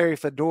reason that Larry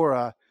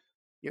Fedora,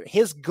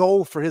 his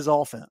goal for his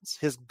offense,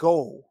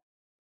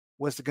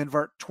 was to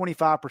convert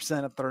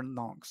 25% of 3rd and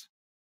longs.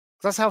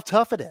 That's how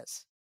tough it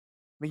is.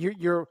 I mean,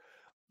 you're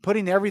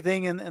putting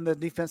everything in the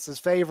defense's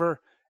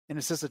favor, and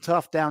it's just a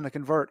tough down to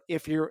convert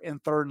if you're in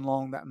 3rd and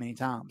long that many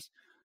times.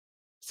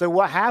 So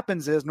what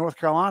happens is North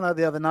Carolina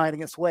the other night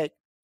against Wake,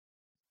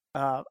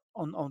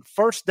 on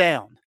first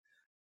down,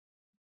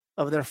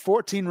 of their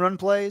 14 run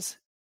plays,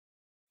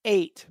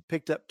 8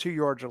 picked up 2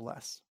 yards or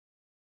less.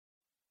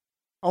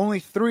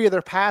 Only 3 of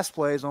their pass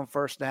plays on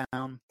first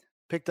down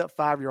picked up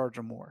 5 yards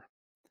or more.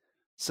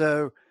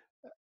 So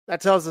that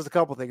tells us a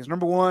couple things.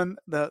 Number one,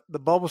 the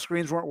bubble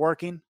screens weren't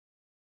working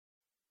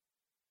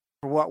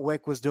for what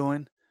Wake was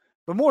doing.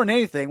 But more than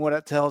anything, what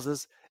it tells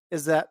us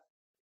is that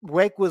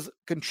Wake was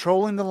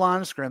controlling the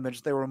line of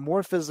scrimmage. They were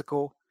more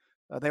physical.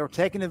 They were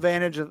taking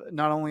advantage of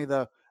not only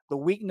the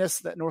weakness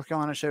that North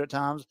Carolina showed at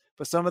times,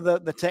 but some of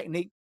the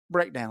technique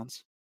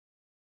breakdowns.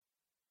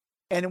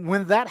 And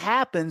when that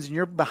happens and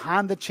you're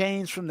behind the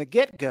chains from the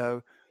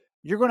get-go,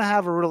 you're going to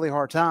have a really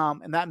hard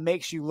time, and that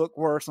makes you look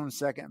worse on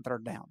 2nd and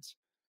 3rd downs.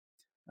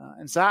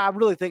 And so I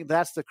really think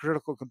that's the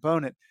critical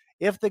component.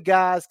 If the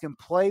guys can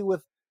play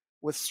with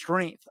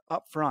strength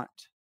up front,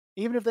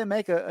 even if they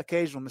make an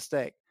occasional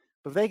mistake,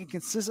 but if they can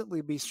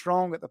consistently be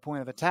strong at the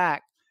point of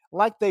attack,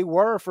 like they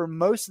were for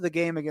most of the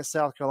game against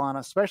South Carolina,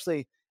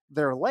 especially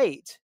their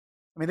late.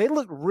 I mean, they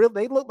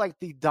look like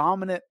the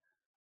dominant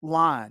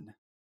line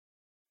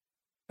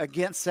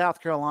against South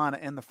Carolina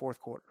in the 4th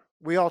quarter.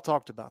 We all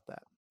talked about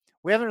that.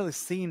 We haven't really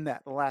seen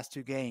that the last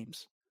 2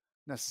 games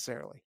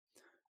necessarily.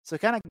 So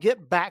kind of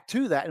get back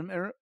to that. And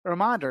a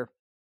reminder,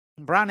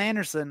 Brian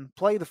Anderson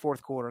played the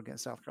 4th quarter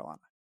against South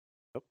Carolina.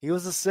 Yep. He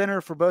was the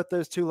center for both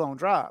those 2 long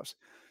drives.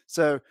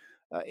 So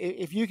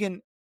if you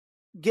can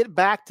get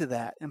back to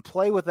that and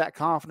play with that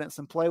confidence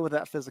and play with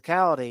that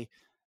physicality,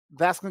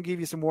 that's going to give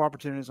you some more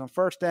opportunities on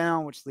first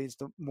down, which leads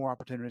to more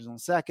opportunities on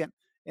 2nd.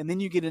 And then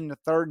you get into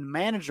 3rd and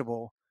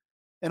manageable.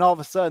 And all of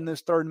a sudden,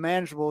 those 3rd and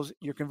manageables,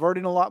 you're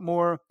converting a lot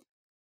more.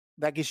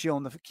 That keeps you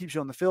on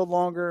the field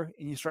longer,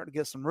 and you start to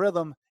get some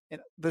rhythm,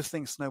 and those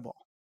things snowball.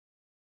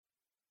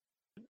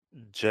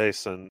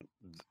 Jason,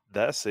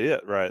 that's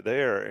it right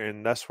there.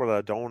 And that's what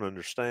I don't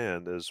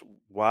understand is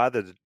why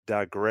the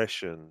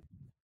digression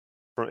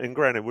and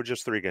granted, we're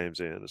just 3 games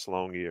in, it's a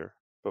long year,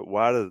 but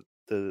why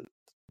the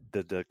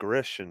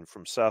digression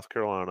from South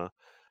Carolina,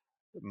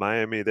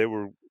 Miami, they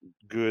were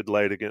good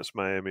late against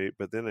Miami,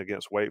 but then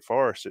against Wake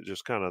Forest, it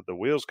just the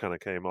wheels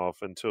came off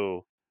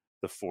until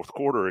the 4th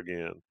quarter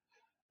again.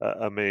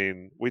 I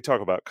mean, we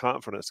talk about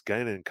confidence,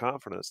 gaining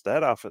confidence.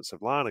 That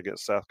offensive line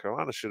against South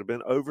Carolina should have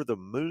been over the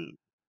moon.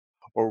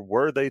 Or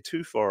were they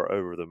too far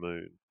over the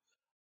moon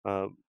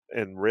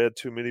and read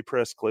too many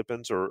press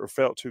clippings or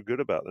felt too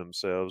good about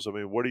themselves? I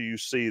mean, what do you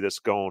see that's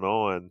going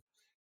on?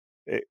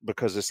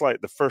 Because it's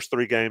like the first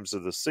 3 games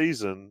of the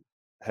season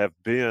have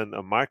been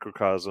a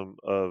microcosm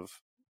of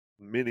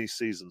many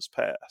seasons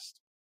past.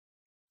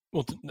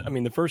 Well, I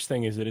mean, the first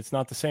thing is that it's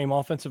not the same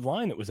offensive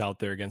line that was out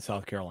there against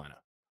South Carolina.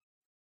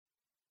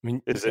 I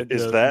mean, is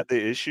that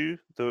the issue?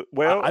 In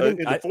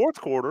the 4th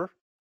quarter,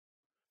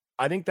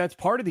 I think that's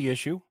part of the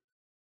issue.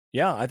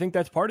 Yeah, I think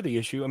that's part of the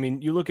issue. I mean,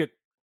 you look at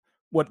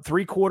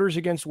 3 quarters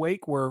against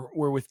Wake were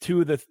with two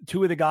of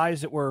the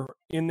guys that were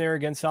in there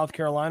against South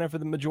Carolina for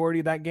the majority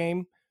of that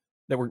game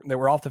that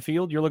were off the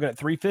field. You're looking at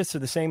 3/5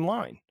 of the same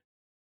line.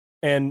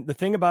 And the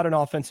thing about an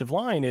offensive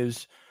line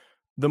is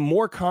the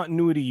more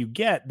continuity you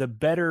get, the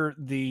better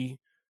the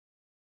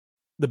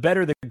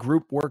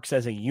group works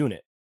as a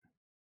unit.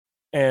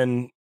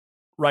 And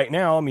right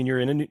now, I mean, you're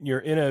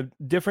in a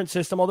different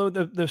system, although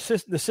the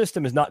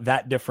system is not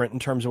that different in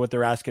terms of what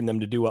they're asking them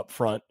to do up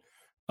front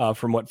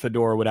from what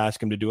Fedora would ask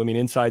them to do. I mean,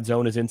 inside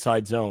zone is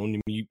inside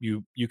zone.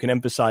 You can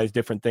emphasize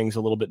different things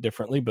a little bit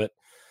differently, but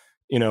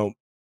you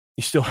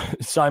still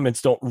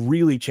assignments don't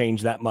really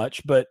change that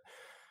much. But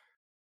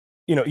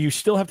you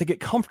still have to get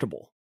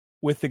comfortable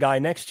with the guy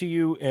next to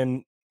you.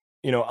 And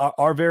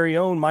our very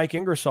own Mike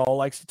Ingersoll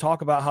likes to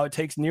talk about how it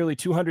takes nearly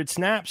 200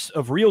 snaps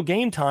of real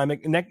game time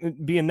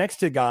being next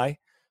to a guy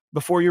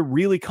before you're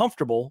really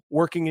comfortable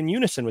working in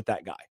unison with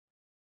that guy.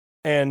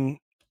 And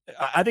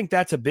I think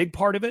that's a big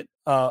part of it.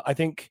 I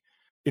think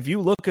if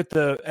you look at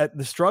the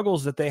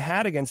struggles that they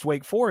had against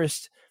Wake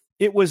Forest,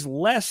 it was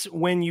less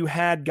when you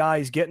had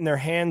guys getting their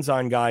hands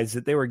on guys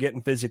that they were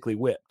getting physically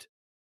whipped.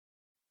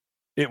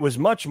 It was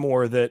much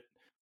more that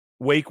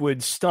Wake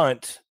would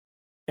stunt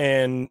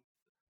and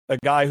a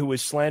guy who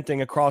was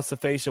slanting across the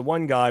face of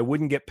one guy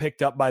wouldn't get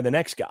picked up by the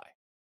next guy.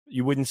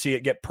 You wouldn't see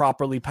it get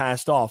properly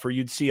passed off, or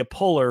you'd see a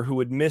puller who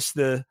would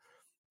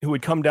who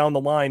would come down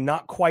the line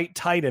not quite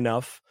tight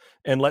enough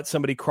and let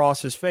somebody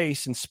cross his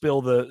face and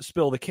spill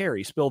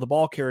the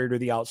ball carrier to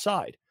the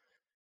outside.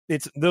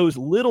 It's those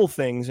little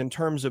things in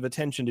terms of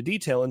attention to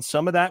detail. And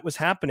some of that was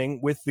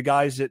happening with the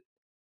guys that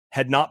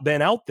had not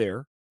been out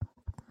there.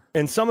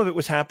 And some of it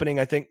was happening,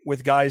 I think,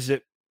 with guys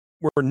that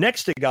were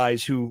next to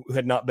guys who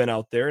had not been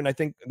out there. And I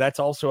think that's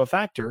also a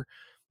factor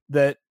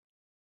that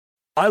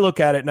I look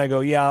at it and I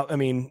go, yeah, I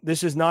mean,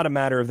 this is not a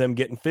matter of them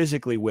getting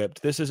physically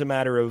whipped. This is a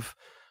matter of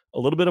a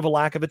little bit of a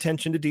lack of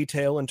attention to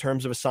detail in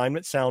terms of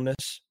assignment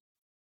soundness,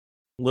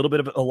 a little bit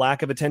of a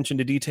lack of attention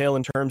to detail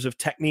in terms of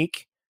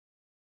technique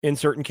in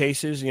certain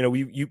cases. You know,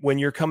 when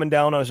you're coming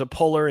down as a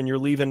puller and you're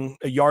leaving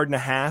 1.5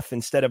 yards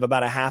instead of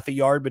about 0.5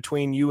 yard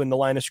between you and the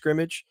line of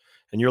scrimmage,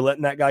 and you're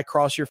letting that guy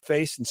cross your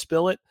face and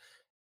spill it,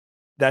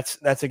 that's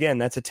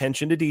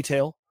attention to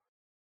detail.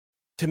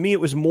 To me, it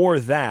was more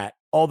that,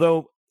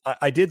 although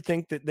I did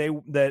think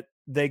that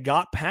they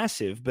got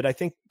passive, but I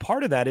think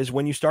part of that is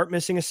when you start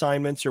missing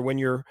assignments or when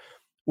you're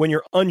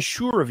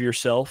unsure of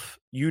yourself,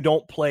 you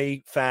don't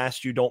play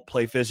fast, you don't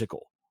play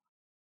physical.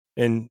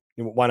 And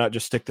why not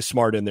just stick the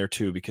smart in there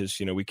too? Because,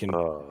 you know, we can,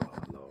 Oh,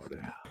 Lord.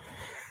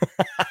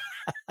 I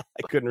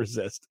couldn't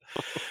resist,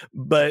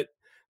 but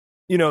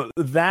you know,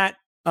 that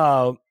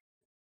to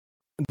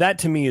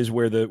me is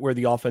where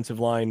the offensive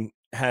line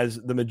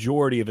has the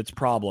majority of its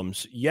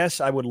problems.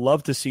 Yes, I would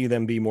love to see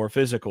them be more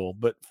physical,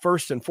 but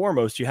first and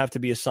foremost, you have to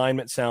be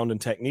assignment sound and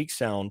technique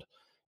sound.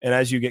 And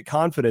as you get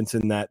confidence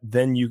in that,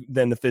 then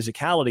the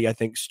physicality, I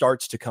think,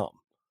 starts to come.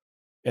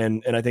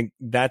 And I think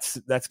that's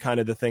kind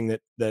of the thing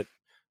that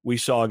we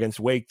saw against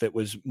Wake that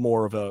was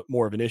more of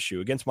an issue.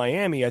 Against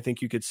Miami, I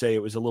think you could say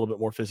it was a little bit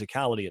more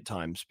physicality at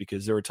times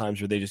because there were times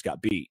where they just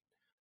got beat.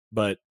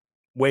 But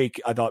Wake,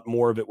 I thought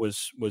more of it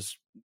was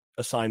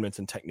assignments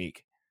and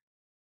technique.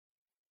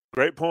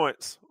 Great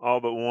points,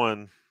 all but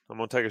one. I'm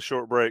going to take a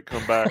short break,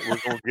 come back. We're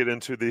going to get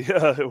into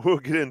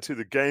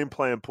the game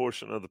plan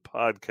portion of the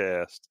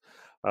podcast,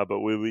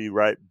 but we'll be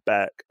right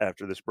back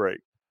after this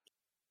break.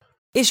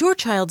 Is your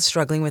child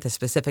struggling with a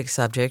specific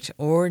subject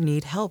or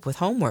need help with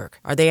homework?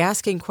 Are they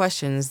asking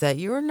questions that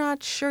you're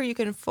not sure you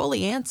can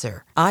fully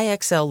answer?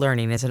 IXL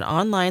Learning is an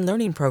online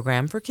learning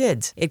program for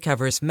kids. It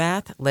covers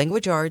math,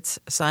 language arts,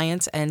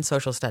 science, and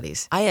social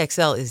studies.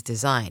 IXL is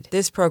designed.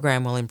 This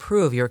program will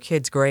improve your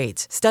kids'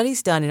 grades.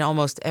 Studies done in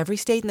almost every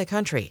state in the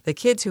country. The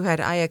kids who had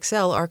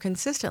IXL are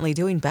consistently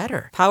doing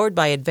better. Powered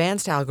by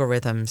advanced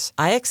algorithms,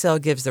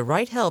 IXL gives the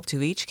right help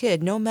to each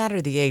kid no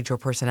matter the age or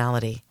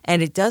personality.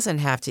 And it doesn't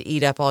have to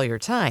eat up all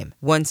your time.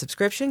 One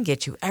subscription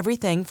gets you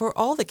everything for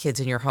all the kids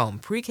in your home,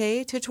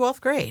 pre-K to 12th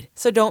grade.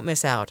 So don't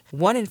miss out.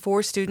 1 in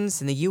 4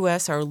 students in the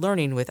U.S. are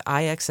learning with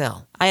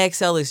IXL.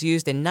 IXL is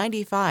used in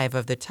 95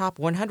 of the top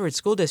 100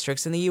 school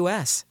districts in the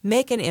U.S.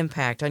 Make an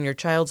impact on your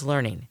child's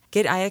learning.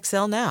 Get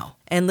IXL now.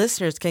 And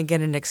listeners can get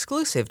an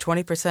exclusive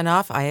 20%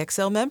 off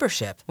IXL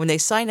membership when they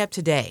sign up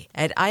today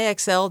at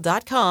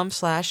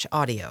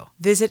IXL.com/audio.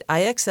 Visit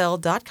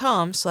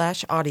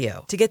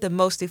IXL.com/audio to get the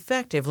most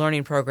effective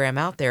learning program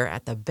out there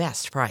at the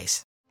best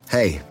price.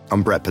 Hey,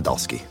 I'm Brett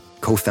Podolsky,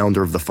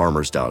 co-founder of The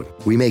Farmer's Dog.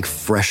 We make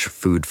fresh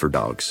food for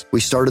dogs. We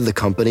started the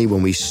company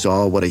when we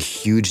saw what a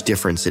huge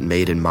difference it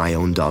made in my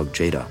own dog,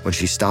 Jada, when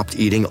she stopped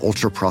eating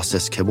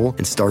ultra-processed kibble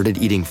and started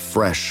eating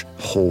fresh,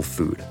 whole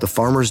food. The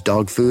Farmer's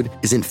Dog food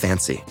isn't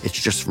fancy. It's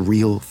just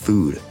real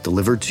food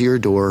delivered to your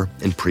door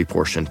in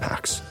pre-portioned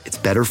packs. It's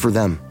better for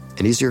them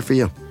and easier for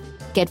you.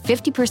 Get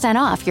 50%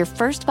 off your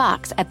first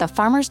box at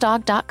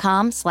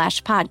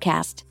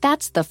thefarmersdog.com/podcast.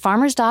 That's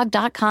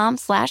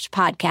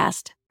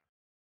thefarmersdog.com/podcast.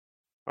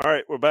 All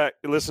right, we're back.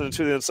 You're listening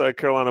to the Inside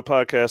Carolina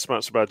podcast,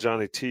 sponsored by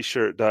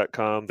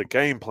JohnnyT-shirt.com, the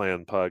Game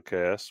Plan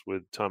podcast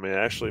with Tommy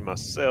Ashley,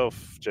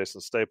 myself,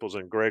 Jason Staples,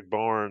 and Greg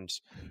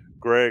Barnes.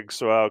 Greg,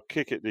 so I'll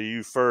kick it to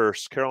you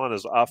first.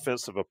 Carolina's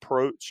offensive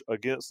approach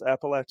against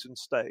Appalachian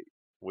State.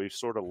 We've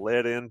sort of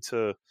led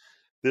into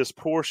this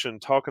portion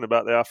talking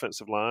about the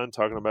offensive line,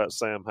 talking about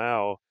Sam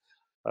Howell.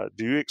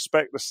 Do you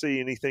expect to see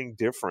anything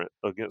different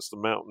against the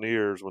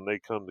Mountaineers when they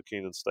come to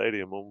Kenan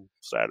Stadium on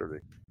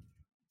Saturday?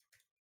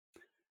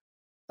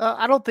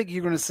 I don't think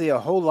you're going to see a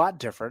whole lot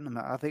different.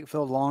 I think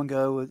Phil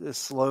Longo is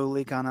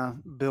slowly kind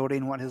of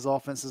building what his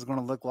offense is going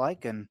to look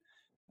like, and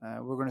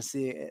we're going to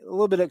see a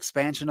little bit of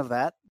expansion of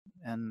that,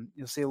 and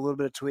you'll see a little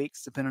bit of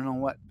tweaks depending on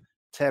what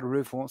Ted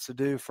Roof wants to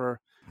do for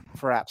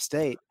App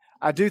State.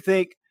 I do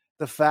think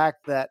the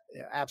fact that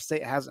App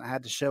State hasn't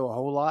had to show a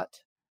whole lot,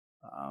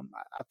 I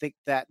think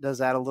that does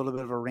add a little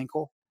bit of a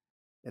wrinkle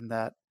in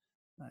that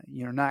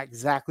You're not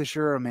exactly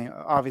sure. I mean,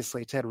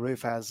 obviously Ted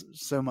Roof has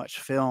so much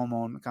film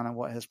on kind of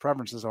what his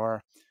preferences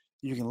are.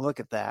 You can look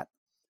at that,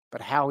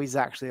 but how he's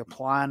actually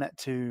applying it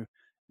to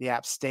the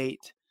App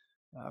State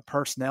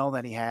personnel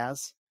that he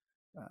has,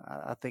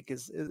 I think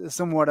is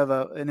somewhat of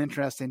an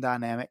interesting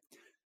dynamic.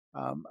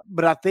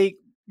 But I think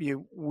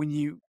when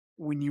you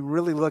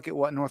really look at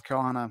what North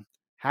Carolina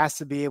has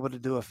to be able to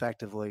do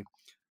effectively,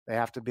 they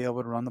have to be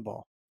able to run the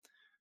ball.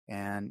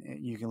 And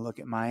you can look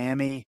at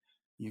Miami,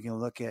 you can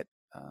look at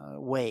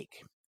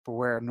Wake, for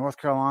where North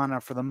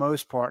Carolina, for the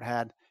most part,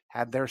 had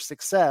their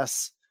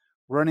success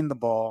running the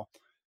ball.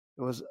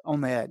 It was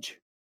on the edge.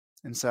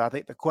 And so I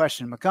think the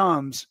question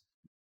becomes,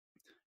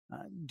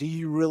 do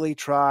you really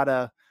try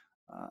to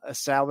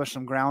establish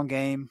some ground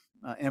game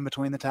in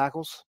between the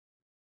tackles?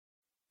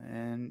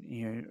 And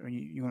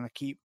you want to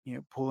keep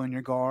pulling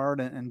your guard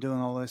and doing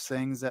all those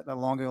things that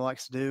Longo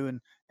likes to do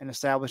and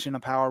establishing a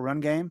power run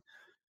game,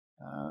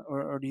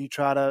 or do you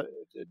try to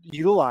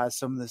utilize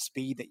some of the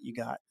speed that you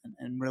got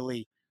and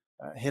really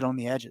hit on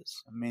the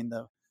edges? I mean,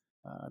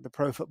 the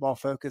Pro Football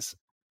Focus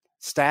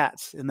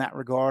stats in that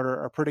regard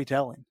are pretty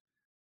telling,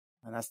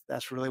 and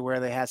that's really where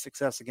they had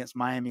success against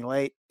Miami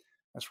late.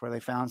 That's where they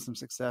found some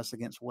success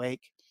against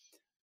Wake,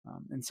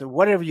 and so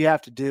whatever you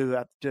have to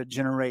do to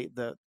generate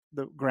the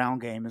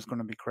ground game is going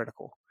to be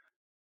critical.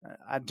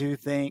 I do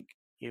think,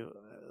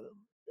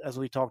 as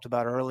we talked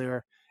about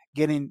earlier,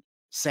 getting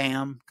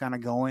Sam kind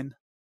of going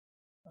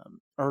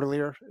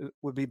earlier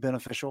would be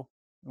beneficial,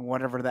 and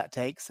whatever that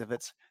takes. If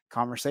it's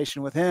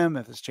conversation with him,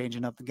 if it's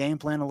changing up the game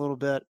plan a little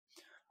bit,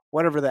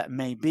 whatever that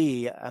may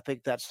be, I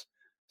think that's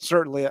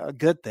certainly a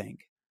good thing.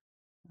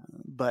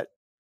 But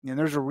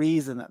there's a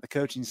reason that the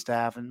coaching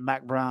staff and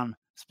Mack Brown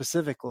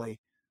specifically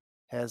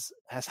has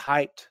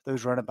hyped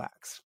those running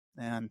backs.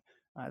 And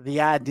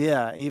the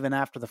idea, even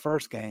after the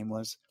first game,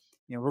 was,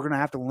 we're going to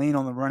have to lean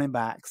on the running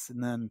backs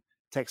and then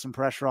take some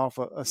pressure off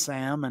of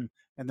Sam and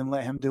then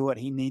let him do what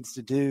he needs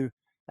to do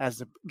as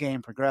the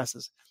game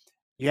progresses.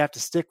 You have to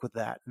stick with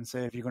that. And so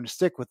if you're going to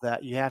stick with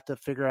that, you have to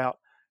figure out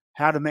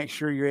how to make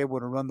sure you're able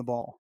to run the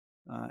ball.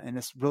 And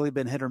it's really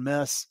been hit or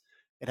miss.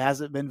 It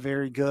hasn't been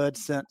very good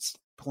since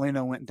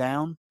Polino went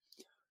down.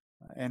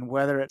 And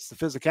whether it's the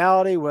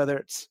physicality, whether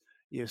it's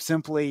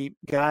simply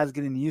guys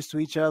getting used to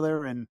each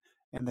other and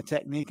the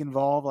technique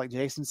involved, like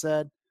Jason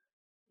said,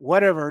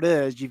 whatever it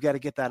is, you've got to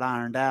get that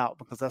ironed out,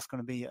 because that's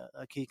going to be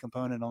a key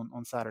component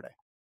on Saturday.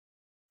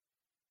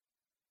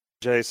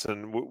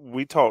 Jason,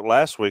 we talked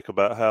last week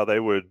about how they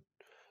would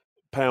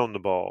pound the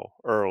ball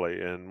early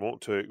and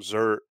want to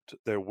exert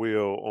their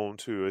will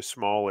onto a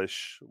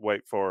smallish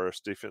Wake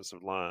Forest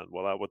defensive line.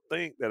 Well, I would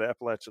think that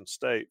Appalachian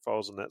State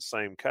falls in that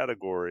same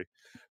category.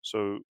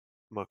 So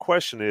my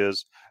question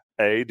is,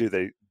 A, do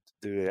they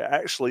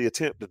actually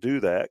attempt to do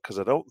that? Because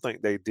I don't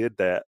think they did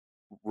that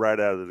right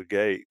out of the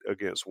gate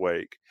against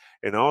Wake.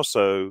 And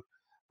also,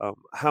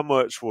 how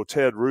much will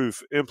Ted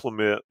Roof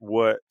implement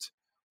what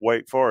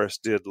Wake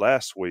Forest did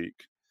last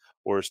week?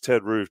 Or is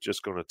Ted Roof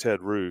just going to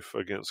Ted Roof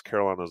against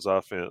Carolina's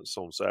offense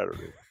on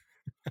Saturday?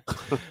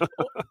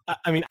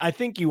 I mean, I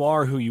think you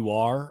are who you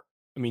are.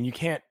 I mean, you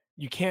can't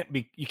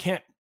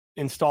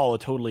install a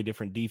totally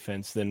different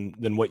defense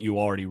than what you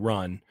already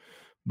run.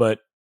 But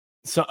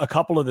so a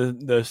couple of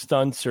the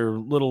stunts or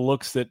little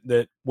looks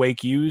that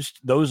Wake used,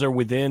 those are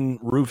within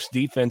Roof's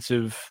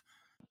defensive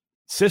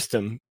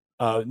system.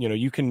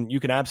 You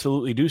can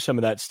absolutely do some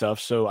of that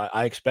stuff. So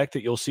I expect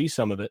that you'll see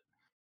some of it.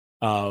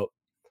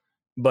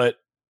 But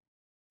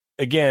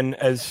again,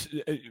 as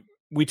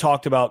we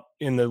talked about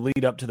in the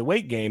lead up to the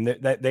Wake game,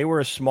 that they were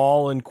a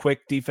small and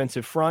quick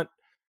defensive front.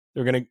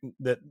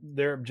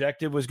 Their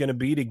objective was going to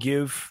be to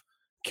give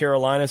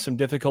Carolina some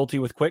difficulty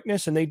with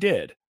quickness, and they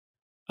did.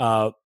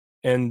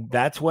 And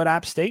that's what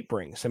App State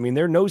brings. I mean,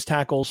 their nose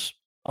tackles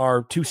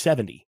are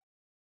 270.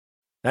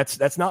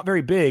 That's not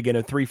very big in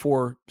a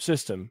 3-4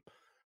 system.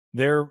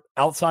 Their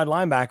outside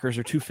linebackers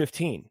are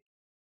 215.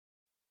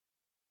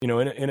 In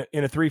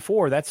a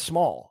 3-4, that's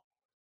small.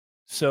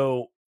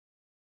 So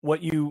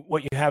what you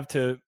have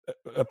to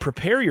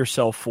prepare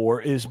yourself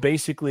for is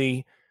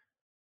basically,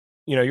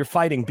 you're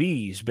fighting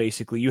bees.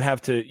 Basically, you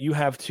have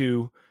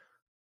to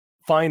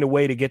find a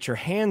way to get your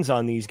hands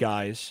on these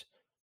guys,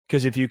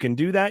 because if you can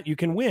do that, you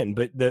can win.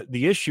 But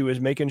the issue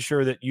is making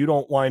sure that you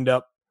don't wind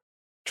up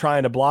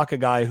trying to block a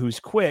guy who's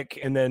quick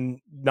and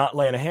then not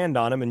laying a hand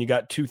on him, and you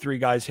got 2-3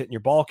 guys hitting your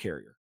ball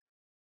carrier.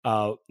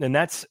 And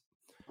that's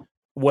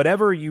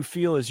whatever you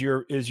feel is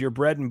your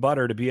bread and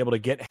butter, to be able to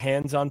get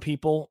hands on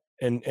people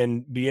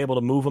and be able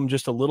to move them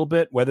just a little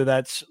bit, whether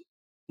that's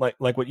like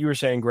what you were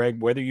saying,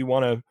 Greg, whether you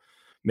want to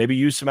maybe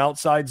use some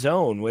outside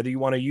zone, whether you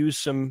want to use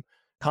some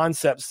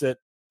concepts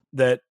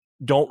that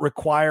don't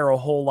require a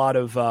whole lot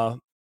of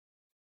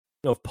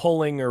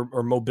pulling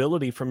or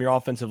mobility from your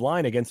offensive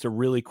line against a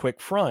really quick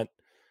front.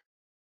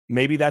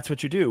 Maybe that's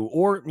what you do.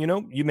 Or,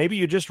 maybe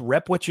you just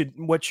rep what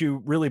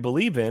you really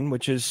believe in,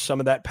 which is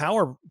some of that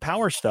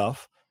power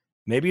stuff.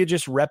 Maybe you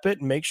just rep it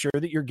and make sure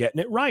that you're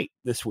getting it right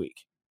this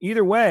week.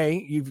 Either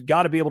way, you've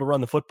got to be able to run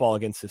the football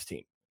against this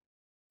team.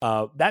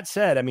 That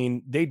said, I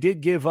mean, they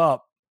did give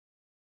up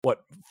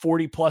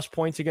 40 plus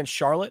points against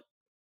Charlotte.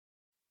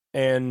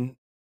 And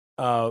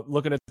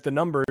looking at the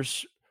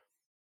numbers,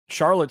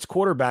 Charlotte's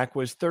quarterback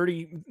was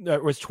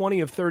 20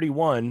 of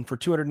 31 for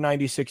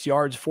 296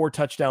 yards, 4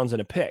 touchdowns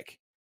and a pick.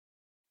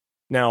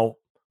 Now,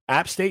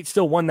 App State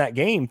still won that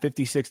game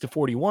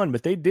 56-41,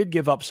 but they did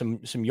give up some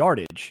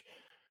yardage.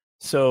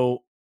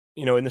 So,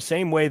 in the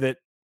same way that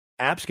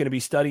App's going to be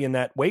studying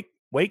that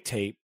Wake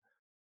tape,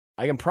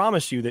 I can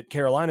promise you that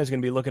Carolina is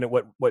going to be looking at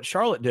what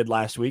Charlotte did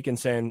last week and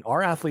saying,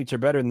 our athletes are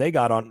better than they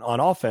got on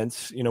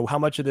offense. How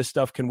much of this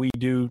stuff can we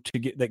do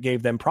that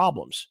gave them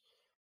problems?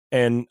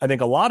 And I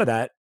think a lot of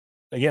that,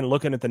 again,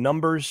 looking at the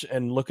numbers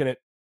and looking at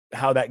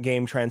how that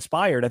game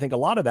transpired, I think a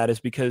lot of that is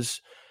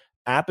because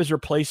App is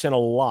replacing a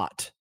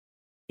lot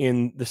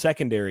in the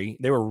secondary.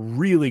 They were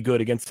really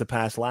good against the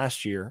pass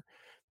last year.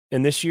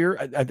 And this year,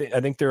 I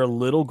think they're a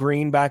little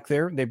green back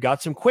there. They've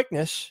got some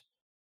quickness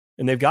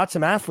and they've got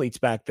some athletes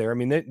back there. I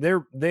mean,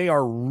 they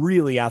are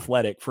really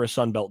athletic for a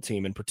Sun Belt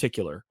team in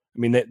particular. I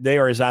mean, they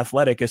are as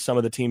athletic as some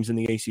of the teams in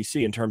the ACC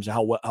in terms of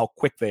how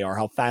quick they are,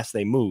 how fast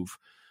they move.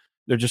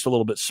 They're just a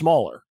little bit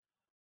smaller,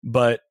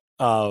 but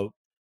I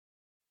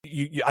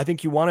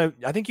think you want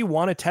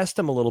to test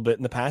them a little bit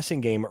in the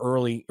passing game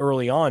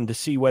early on to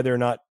see whether or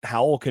not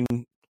Howell can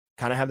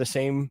kind of have the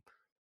same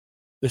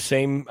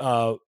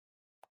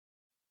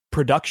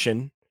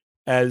production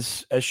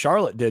as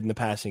Charlotte did in the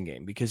passing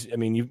game. Because I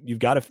mean, you've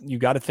got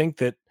to think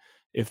that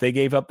if they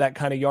gave up that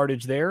kind of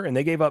yardage there, and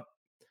they gave up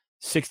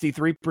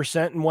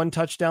 63% and 1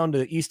 touchdown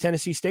to East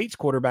Tennessee State's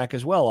quarterback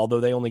as well, although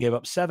they only gave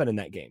up 7 in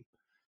that game.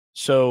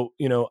 So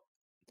you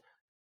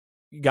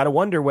got to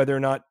wonder whether or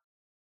not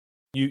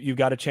you've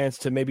got a chance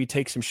to maybe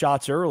take some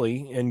shots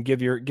early and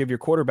give your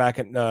quarterback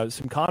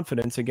some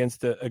confidence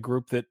against a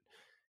group that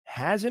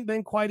hasn't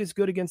been quite as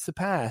good against the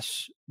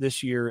pass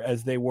this year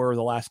as they were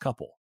the last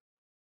couple.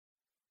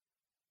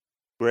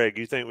 Greg,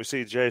 you think we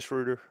see Jace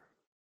Ruder?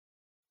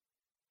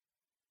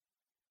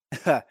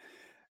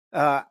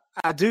 I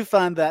do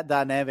find that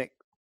dynamic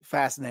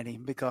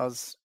fascinating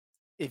because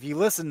if you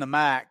listen to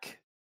Mac,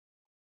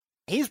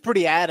 he's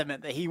pretty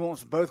adamant that he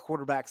wants both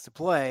quarterbacks to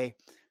play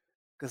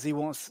because he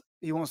wants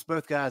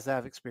both guys to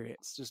have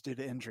experience just due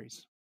to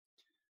injuries.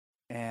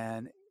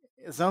 And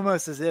it's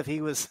almost as if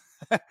he was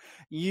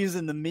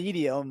using the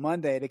media on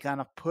Monday to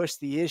kind of push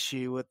the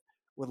issue with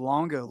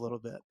Longo a little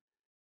bit.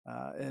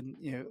 And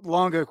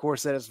Longo, of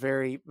course, said it's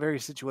very, very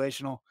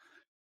situational,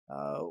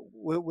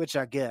 which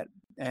I get.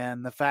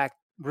 And the fact,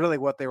 really,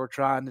 what they were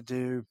trying to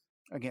do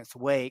against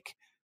Wake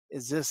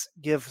is just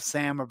give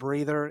Sam a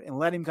breather and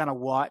let him kind of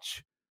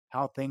watch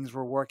how things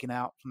were working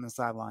out from the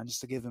sideline,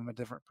 just to give him a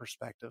different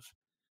perspective.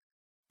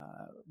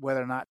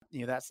 Whether or not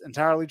that's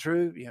entirely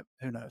true,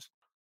 who knows?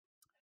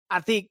 I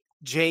think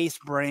Jace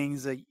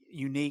brings a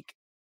unique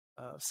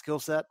skill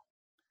set,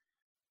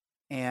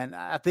 and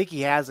I think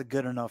he has a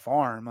good enough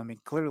arm. I mean,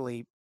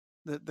 clearly,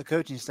 the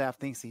coaching staff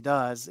thinks he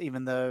does,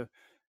 even though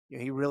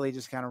he really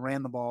just kind of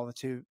ran the ball the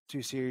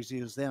two series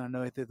he was in. I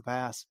know he threw the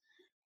pass,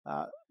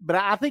 but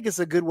I think it's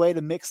a good way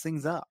to mix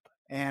things up.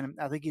 And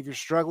I think if you're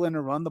struggling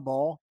to run the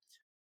ball,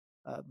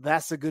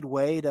 that's a good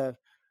way to,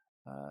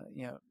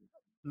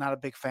 not a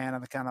big fan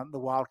of the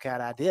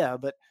Wildcat idea,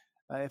 but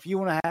if you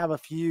want to have a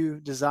few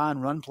design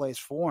run plays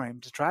for him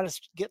to try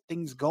to get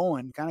things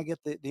going, kind of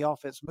get the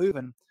offense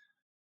moving,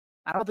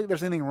 I don't think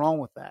there's anything wrong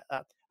with that.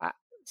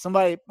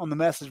 Somebody on the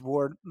message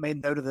board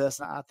made note of this,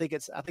 and I think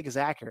it's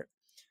accurate.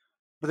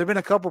 But there've been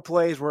a couple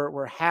plays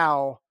where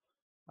Hal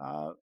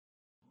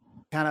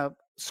kind of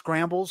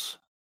scrambles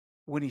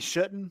when he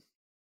shouldn't,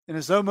 and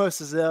it's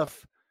almost as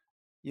if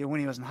when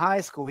he was in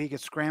high school he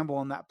could scramble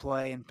on that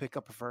play and pick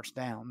up a first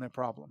down, no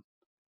problem.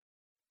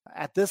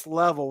 At this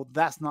level,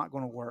 that's not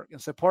going to work. And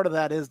so part of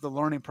that is the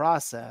learning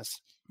process.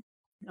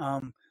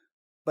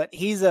 But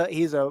he's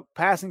a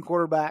passing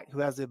quarterback who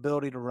has the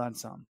ability to run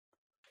some.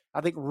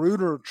 I think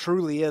Ruder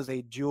truly is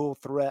a dual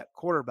threat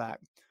quarterback.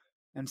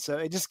 And so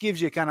it just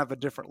gives you kind of a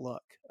different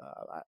look.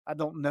 I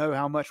don't know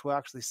how much we'll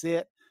actually see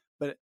it,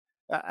 but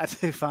I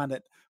do find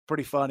it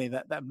pretty funny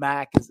that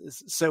Mac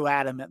is so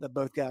adamant that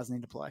both guys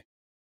need to play.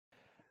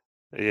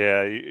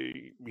 Yeah,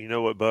 you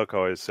know what Buck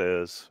always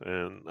says,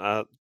 and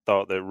I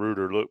thought that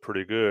Ruder looked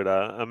pretty good.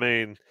 I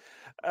mean,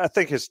 I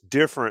think it's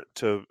different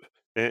to,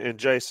 and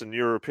Jason,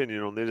 your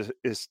opinion on this,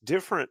 it's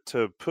different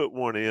to put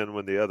one in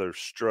when the other's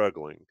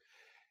struggling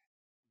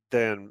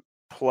than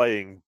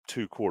playing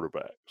two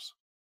quarterbacks.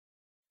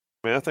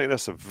 I mean, I think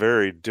that's a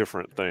very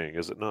different thing,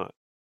 is it not?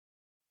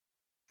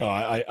 Oh,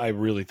 I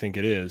really think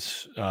it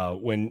is.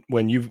 When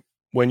you're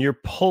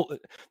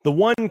the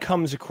one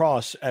comes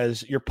across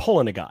as you're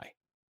pulling a guy.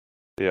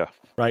 Yeah.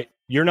 Right.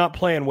 You're not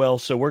playing well,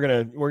 so we're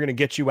gonna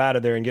get you out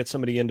of there and get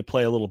somebody in to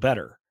play a little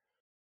better.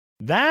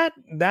 That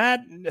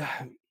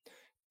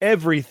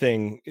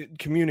everything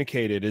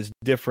communicated is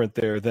different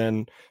there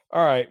than,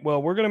 all right,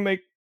 well, we're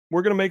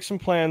gonna make some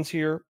plans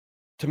here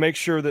to make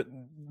sure that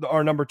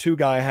our number 2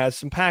 guy has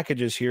some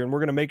packages here, and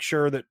we're gonna make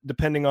sure that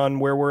depending on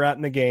where we're at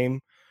in the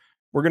game,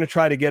 we're gonna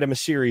try to get him a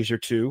series or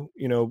two,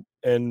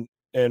 and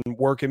and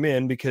work him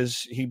in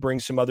because he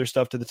brings some other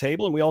stuff to the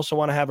table, and we also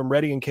want to have him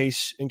ready in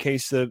case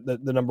the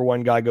number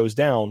one guy goes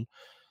down.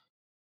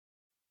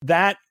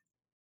 That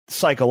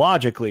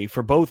psychologically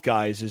for both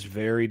guys is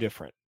very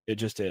different. It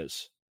just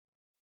is.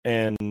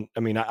 And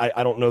I mean,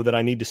 I don't know that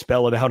I need to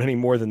spell it out any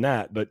more than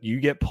that, but you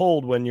get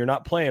pulled when you're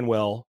not playing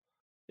well.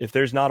 If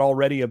there's not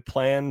already a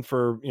plan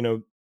for,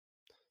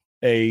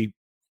 a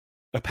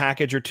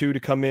package or two to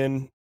come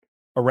in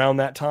around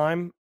that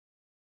time,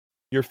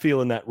 you're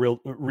feeling that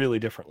really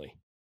differently.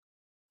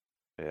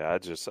 Yeah,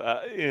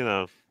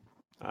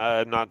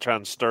 I'm not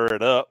trying to stir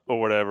it up or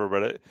whatever,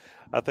 but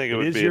I think it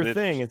would is be your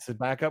thing. It's a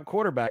backup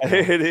quarterback.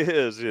 It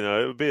is, it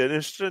would be an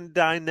interesting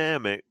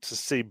dynamic to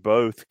see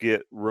both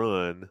get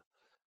run.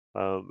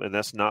 And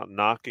that's not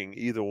knocking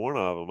either one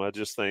of them. I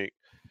just think,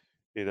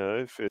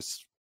 if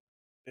it's,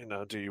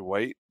 do you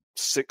wait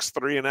 6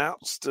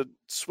 3-and-outs to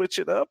switch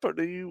it up, or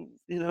do you,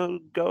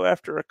 go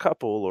after a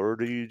couple, or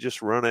do you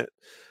just run it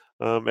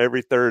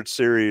every third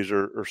series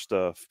or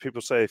stuff?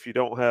 People say if you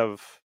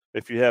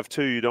have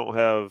two, you don't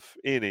have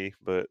any.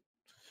 But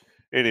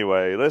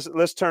anyway,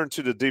 let's turn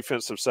to the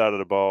defensive side of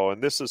the ball,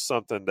 and this is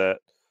something that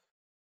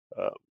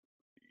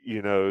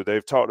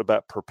they've talked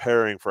about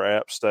preparing for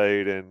App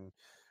State, and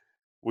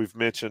we've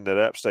mentioned that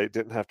App State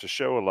didn't have to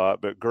show a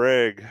lot. But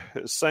Greg,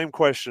 same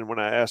question when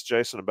I asked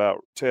Jason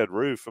about Ted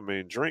Roof. I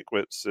mean,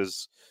 Drinkwitz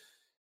is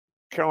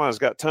Carolina's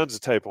got tons of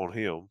tape on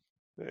him,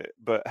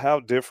 but how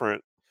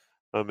different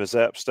is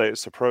App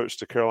State's approach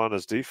to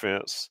Carolina's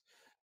defense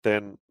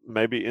than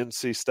maybe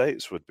NC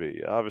State's would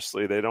be?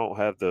 Obviously, they don't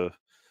have the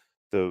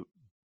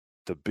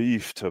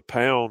beef to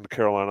pound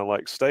Carolina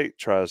like State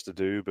tries to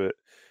do. But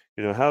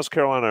how's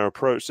Carolina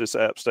approach this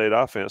App State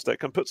offense that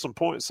can put some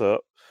points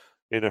up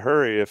in a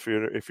hurry if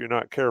you're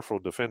not careful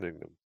defending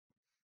them?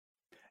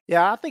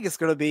 Yeah, I think it's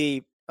going to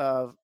be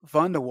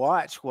fun to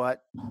watch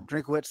what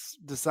Drinkwitz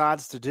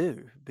decides to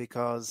do,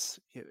 because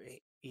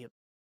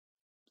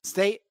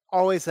State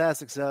always has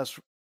success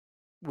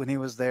when he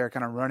was there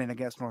kind of running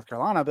against North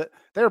Carolina, but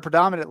they were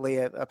predominantly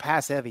a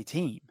pass-heavy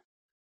team.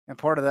 And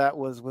part of that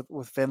was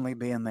with Finley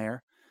being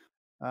there.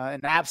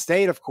 And App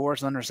State, of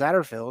course, under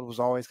Satterfield, was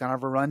always kind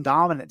of a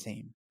run-dominant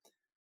team.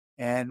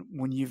 And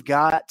when you've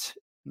got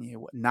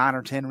 9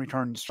 or 10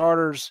 returning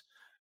starters,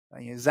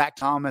 Zach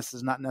Thomas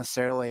is not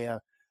necessarily a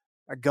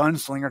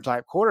gunslinger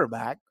type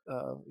quarterback.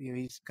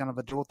 He's kind of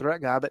a dual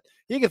threat guy, but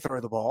he can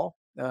throw the ball.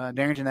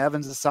 Darrington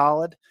Evans is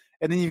solid.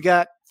 And then you've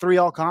got 3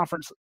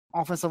 all-conference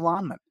offensive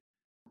linemen.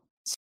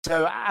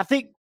 So I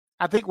think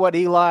what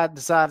Eli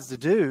decides to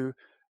do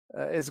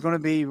is going to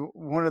be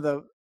one of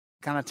the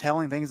kind of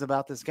telling things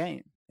about this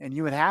game. And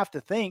you would have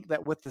to think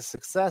that with the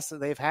success that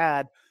they've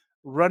had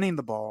running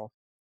the ball,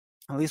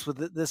 at least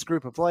with this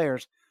group of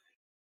players,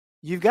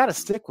 you've got to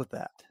stick with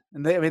that.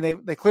 And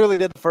they clearly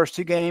did the first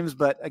 2 games,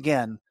 but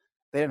again,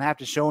 they didn't have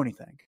to show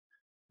anything.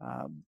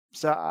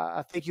 So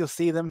I think you'll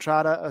see them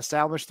try to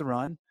establish the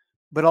run,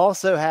 but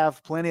also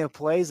have plenty of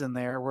plays in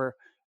there where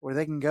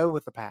they can go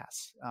with the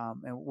pass.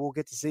 And we'll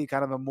get to see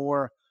kind of a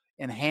more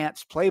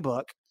enhanced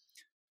playbook.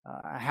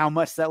 How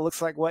much that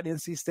looks like what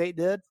NC State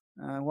did,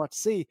 we'll have to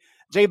see.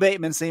 Jay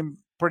Bateman seemed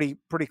pretty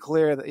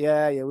clear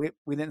that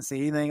we didn't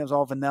see anything. It was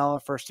all vanilla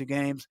first 2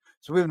 games.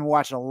 So we've been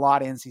watching a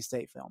lot of NC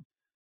State film,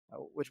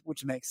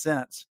 which makes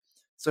sense.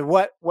 So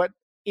what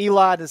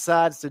Eli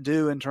decides to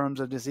do in terms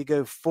of, does he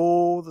go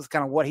full? That's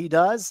kind of what he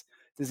does.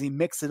 Does he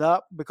mix it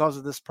up because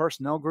of this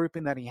personnel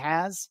grouping that he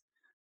has?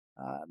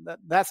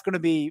 That's going to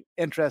be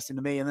interesting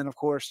to me. And then, of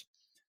course,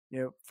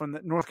 from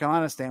the North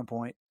Carolina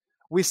standpoint,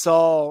 we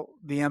saw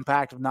the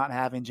impact of not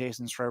having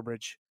Jason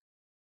Strowbridge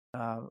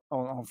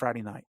on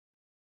Friday night.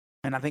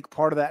 And I think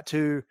part of that,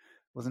 too,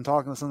 was in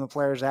talking with some of the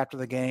players after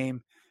the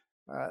game.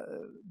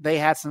 They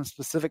had some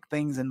specific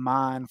things in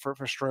mind for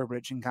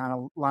Strowbridge and kind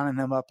of lining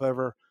him up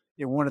over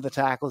one of the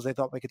tackles they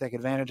thought they could take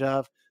advantage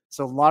of.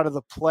 So a lot of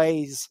the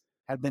plays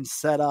had been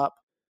set up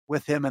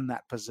with him in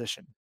that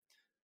position.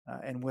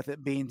 And with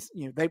it being,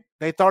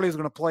 they thought he was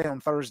going to play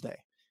on Thursday.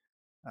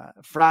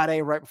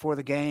 Friday, right before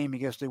the game, he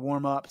goes to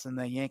warm-ups and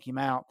they yank him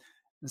out.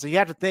 And so you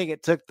have to think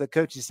it took the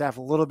coaching staff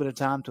a little bit of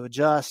time to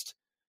adjust.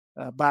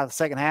 By the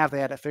second half, they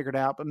had it figured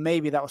out, but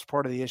maybe that was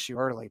part of the issue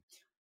early.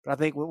 But I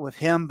think with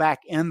him back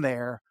in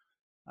there,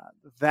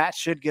 that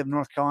should give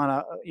North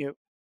Carolina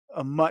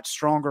a much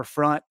stronger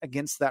front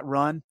against that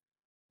run,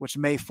 which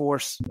may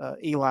force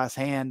Eli's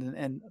hand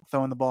and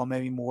throwing the ball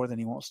maybe more than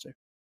he wants to.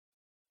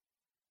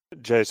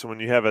 Jason, when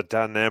you have a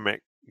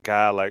dynamic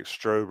guy like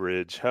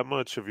Strowbridge, how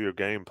much of your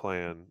game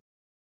plan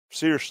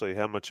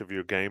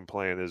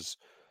is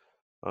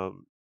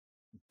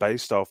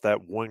based off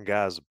that one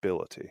guy's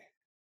ability?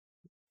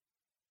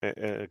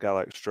 A guy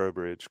like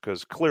Strowbridge,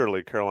 because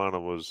clearly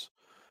Carolina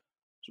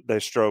they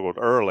struggled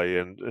early,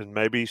 and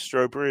maybe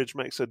Strowbridge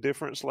makes a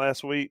difference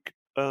last week.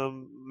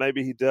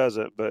 Maybe he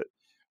doesn't, but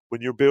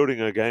when you're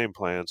building a game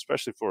plan,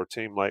 especially for a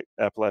team like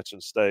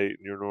Appalachian State and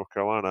you're North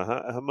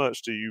Carolina, how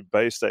much do you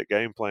base that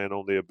game plan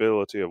on the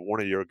ability of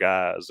one of your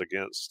guys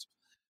against,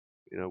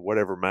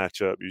 whatever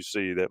matchup you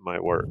see that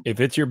might work? If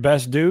it's your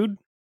best dude,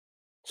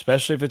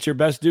 especially if it's your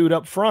best dude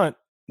up front,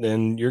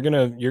 then you're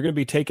gonna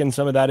be taking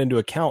some of that into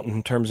account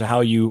in terms of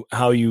how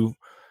you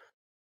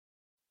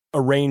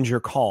arrange your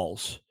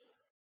calls.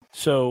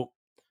 So,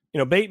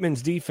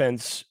 Bateman's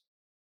defense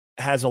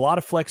has a lot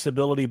of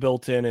flexibility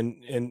built in,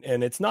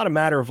 and it's not a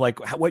matter of like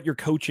what you're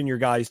coaching your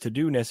guys to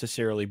do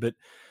necessarily, but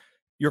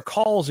your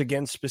calls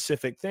against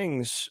specific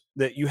things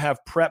that you have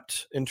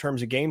prepped in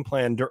terms of game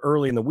plan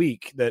early in the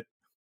week, that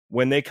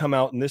when they come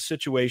out in this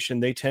situation,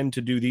 they tend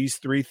to do these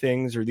 3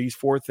 things or these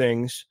 4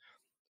 things.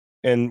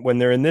 And when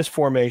they're in this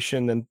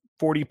formation, then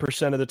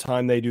 40% of the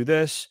time they do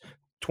this,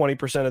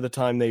 20% of the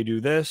time they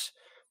do this.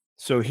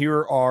 So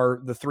here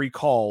are the 3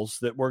 calls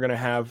that we're going to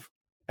have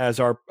as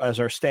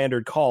our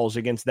standard calls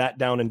against that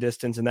down and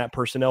distance and that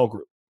personnel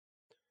group.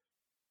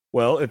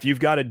 Well, if you've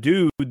got a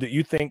dude that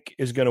you think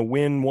is going to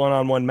win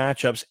one-on-one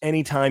matchups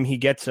anytime he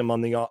gets him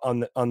on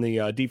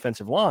the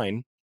defensive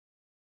line,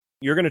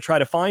 you're going to try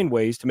to find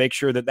ways to make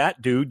sure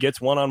that dude gets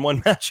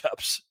one-on-one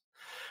matchups.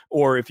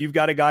 Or if you've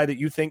got a guy that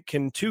you think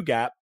can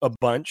 2-gap a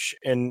bunch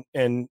and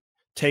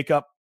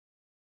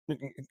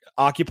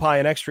occupy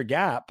an extra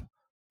gap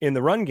in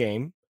the run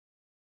game,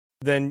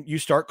 then you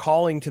start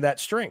calling to that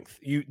strength.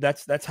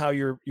 That's how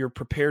you're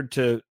prepared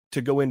to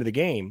go into the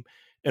game.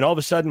 And all of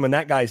a sudden, when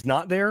that guy's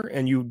not there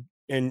and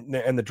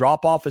the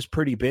drop off is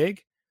pretty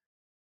big,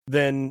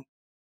 then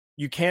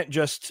you can't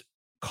just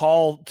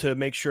call to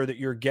make sure that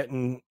you're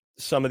getting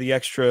some of the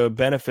extra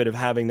benefit of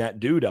having that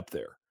dude up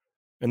there.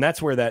 And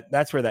that's where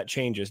that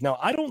changes. Now,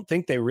 I don't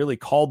think they really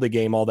called the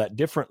game all that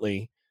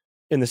differently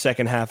in the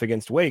second half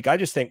against Wake. I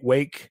just think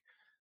Wake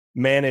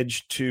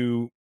managed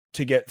to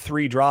get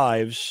 3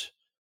 drives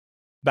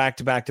back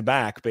to back to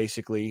back,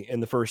 basically, in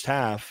the first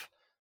half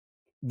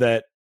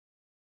that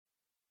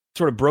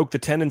sort of broke the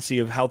tendency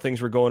of how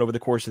things were going over the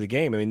course of the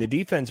game. I mean, the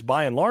defense,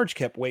 by and large,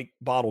 kept Wake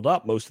bottled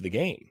up most of the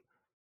game.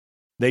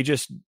 They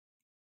just,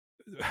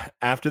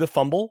 after the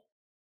fumble,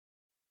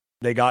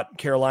 they got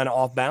Carolina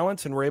off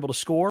balance and were able to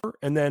score.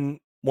 And then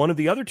one of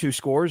the other 2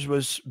 scores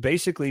was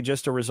basically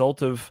just a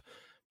result of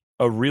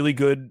a really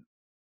good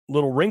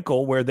little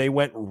wrinkle where they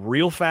went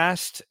real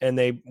fast and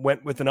they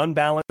went with an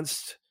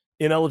unbalanced,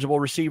 ineligible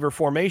receiver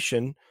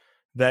formation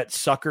that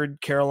suckered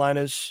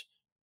Carolina's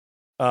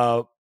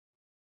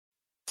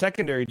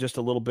secondary just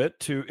a little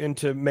bit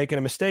into making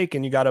a mistake,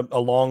 and you got a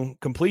long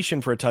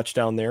completion for a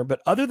touchdown there. But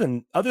other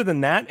than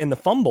that, in the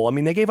fumble, I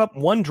mean, they gave up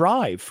 1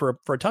 drive for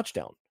a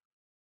touchdown.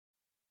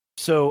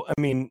 So, I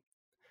mean,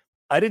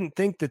 I didn't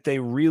think that they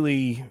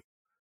really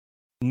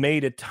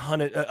made a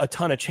ton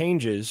of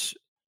changes,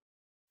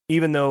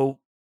 even though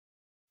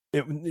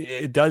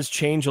it does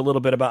change a little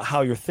bit about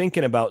how you're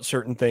thinking about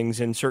certain things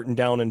in certain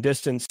down and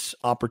distance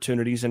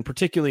opportunities, and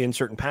particularly in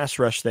certain pass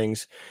rush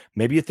things.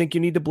 Maybe you think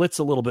you need to blitz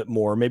a little bit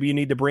more. Maybe you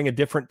need to bring a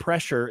different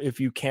pressure if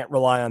you can't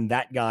rely on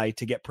that guy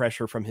to get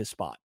pressure from his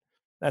spot.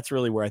 That's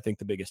really where I think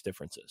the biggest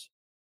difference is.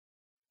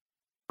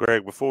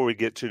 Greg, before we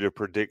get to the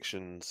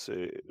predictions,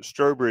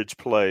 Strobridge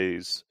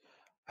plays,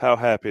 how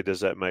happy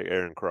does that make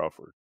Aaron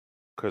Crawford?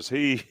 Because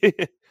he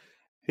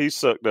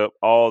sucked up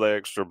all the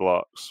extra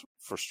blocks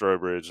for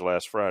Strobridge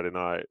last Friday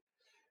night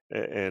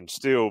and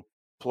still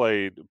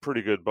played a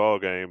pretty good ball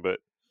game. But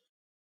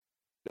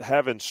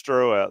having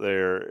Stro out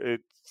there,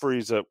 it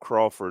frees up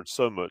Crawford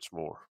so much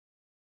more.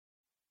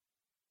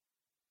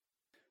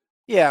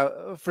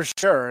 Yeah, for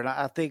sure. And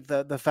I think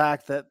the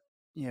fact that,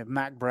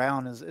 Mack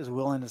Brown is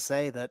willing to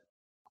say that,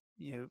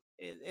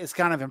 it's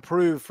kind of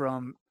improved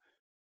from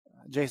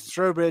Jason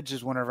Strobridge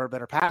is one of our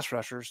better pass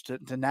rushers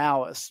to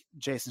now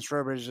Jason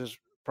Strobridge is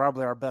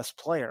probably our best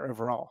player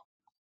overall.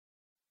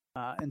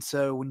 And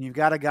so when you've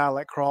got a guy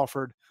like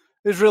Crawford,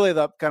 who's really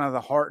the kind of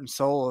the heart and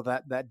soul of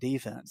that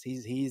defense,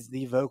 he's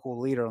the vocal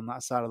leader on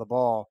that side of the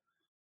ball.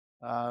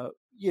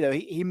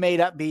 He may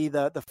not be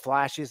the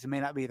flashiest, he may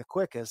not be the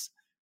quickest,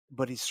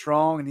 but he's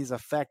strong and he's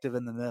effective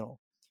in the middle.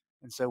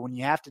 And so when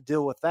you have to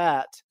deal with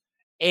that,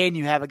 and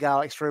you have a guy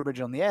like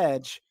Strobridge on the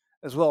edge,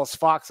 as well as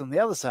Fox on the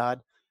other side,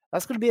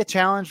 that's going to be a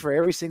challenge for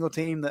every single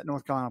team that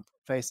North Carolina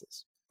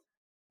faces.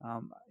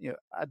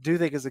 I do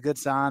think it's a good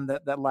sign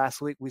that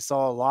last week we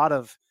saw a lot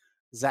of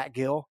Zach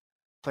Gill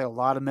play a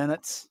lot of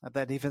minutes at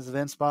that defensive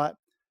end spot,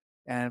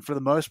 and for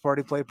the most part,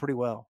 he played pretty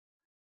well.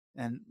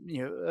 And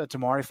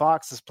Tamari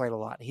Fox has played a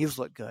lot; he's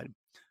looked good.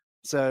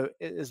 So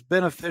it's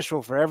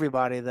beneficial for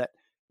everybody that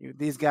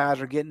these guys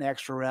are getting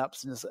extra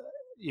reps and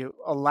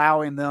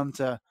allowing them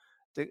to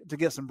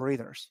get some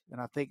breathers. And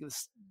I think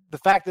the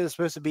fact that it's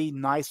supposed to be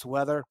nice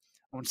weather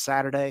on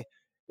Saturday,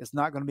 it's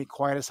not going to be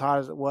quite as hot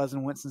as it was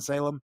in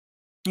Winston-Salem.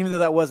 Even though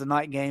that was a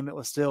night game, it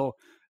was still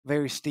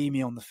very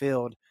steamy on the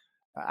field.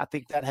 I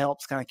think that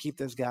helps kind of keep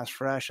those guys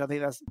fresh. I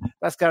think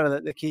that's kind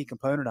of the key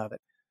component of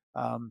it.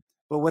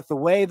 But with the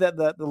way that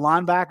the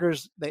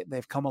linebackers,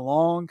 they've come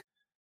along,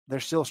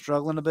 they're still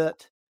struggling a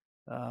bit.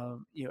 I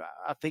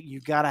think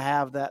you've got to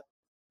have that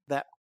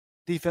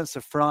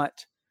defensive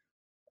front,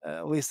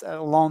 at least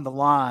along the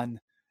line,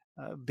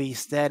 be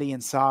steady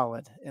and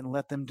solid and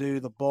let them do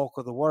the bulk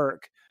of the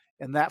work.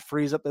 And that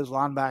frees up those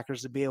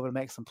linebackers to be able to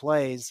make some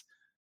plays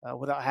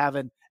without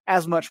having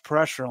as much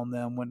pressure on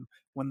them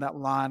when that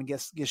line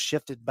gets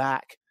shifted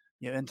back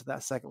into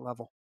that second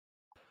level.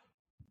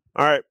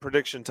 All right,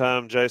 prediction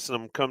time, Jason.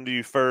 I'm come to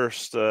you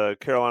first.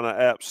 Carolina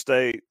App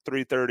State,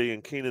 3:30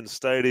 in Kenan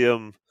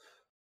Stadium.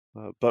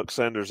 Buck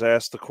Sanders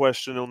asked the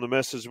question on the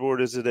message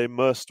board: is it a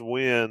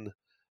must-win?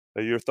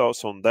 Your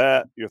thoughts on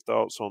that? Your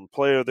thoughts on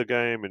player of the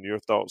game, and your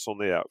thoughts on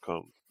the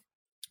outcome?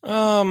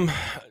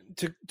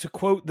 To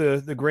quote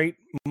the great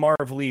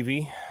Marv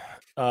Levy,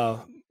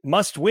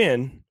 must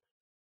win.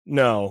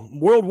 No,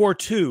 World War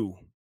II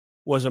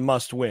was a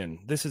must win.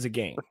 This is a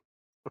game.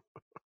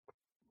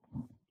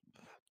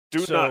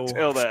 Do not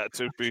tell that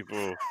to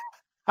people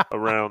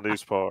around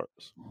these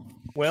parts.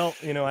 Well,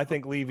 I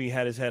think Levy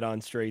had his head on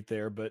straight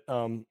there, but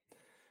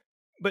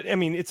I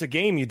mean, it's a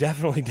game you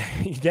definitely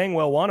you dang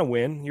well want to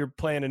win. You're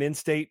playing an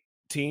in-state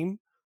team.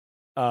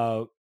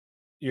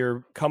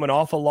 You're coming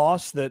off a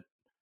loss that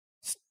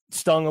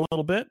stung a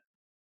little bit,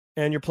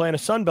 and you're playing a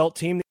Sun Belt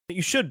team that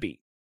you should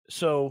beat.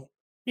 So,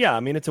 yeah, I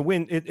mean, it's a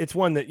win. It's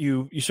one that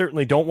you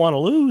certainly don't want to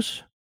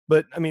lose.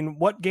 But, I mean,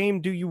 what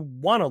game do you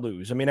want to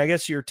lose? I mean, I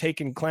guess you're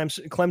taking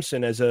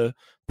Clemson as a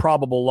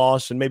probable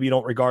loss, and maybe you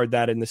don't regard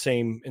that in the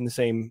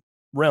same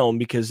realm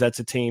because that's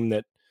a team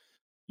that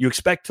you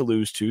expect to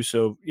lose to.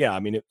 So, yeah, I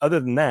mean, other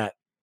than that,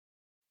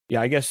 yeah,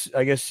 I guess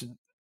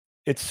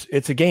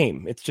it's a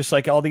game. It's just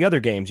like all the other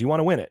games. You want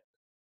to win it.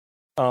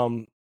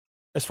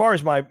 As far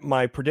as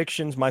my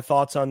predictions, my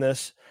thoughts on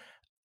this,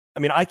 I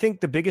mean, I think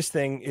the biggest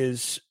thing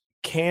is,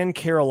 can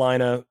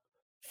Carolina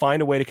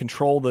find a way to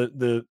control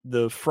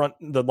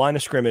the line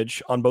of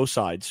scrimmage on both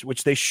sides,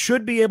 which they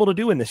should be able to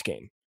do in this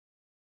game.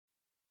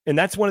 And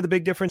that's one of the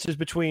big differences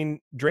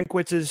between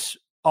Drinkwitz's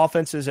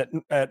offenses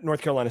at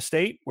North Carolina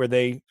State, where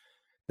they've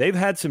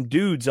had some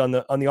dudes on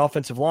the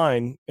offensive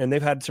line, and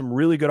they've had some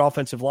really good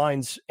offensive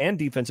lines and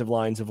defensive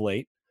lines of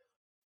late.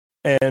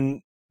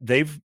 And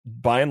they've,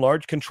 by and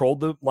large,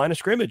 controlled the line of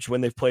scrimmage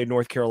when they've played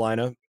North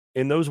Carolina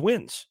in those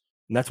wins.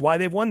 And that's why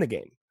they've won the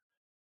game.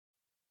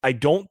 I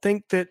don't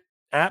think that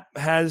App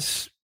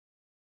has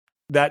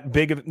that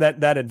big of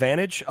that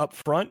advantage up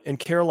front, and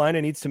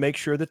Carolina needs to make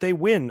sure that they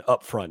win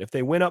up front. If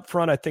they win up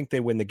front, I think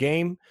they win the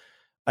game.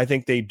 I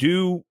think they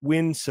do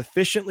win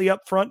sufficiently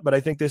up front, but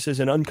I think this is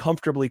an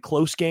uncomfortably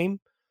close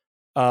game.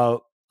 I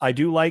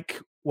do like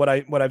what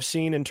I've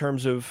seen in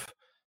terms of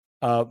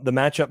the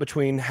matchup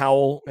between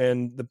Howell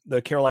and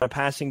the Carolina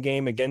passing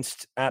game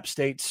against App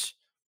State's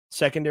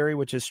secondary,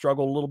 which has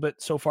struggled a little bit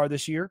so far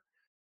this year.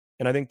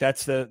 And I think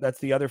that's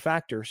the other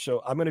factor.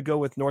 So I'm going to go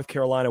with North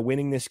Carolina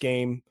winning this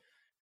game.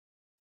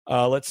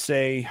 Let's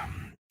say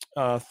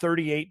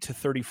 38-34.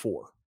 Is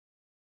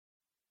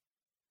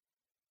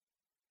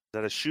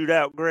that a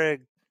shootout,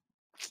 Greg?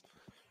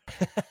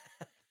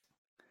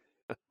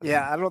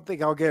 Yeah, I don't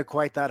think I'll get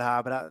quite that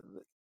high, but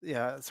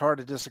it's hard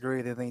to disagree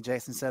with anything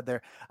Jason said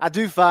there. I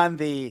do find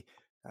the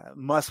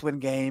must-win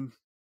game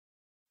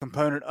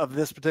component of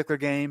this particular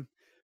game.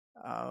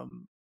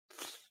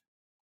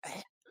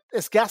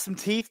 It's got some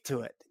teeth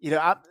to it.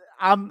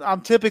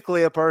 I'm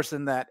typically a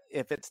person that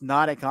if it's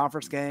not a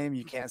conference game,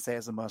 you can't say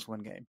it's a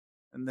must-win game.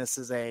 And this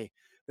is a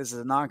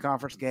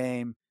non-conference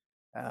game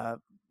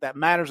that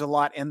matters a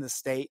lot in the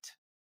state.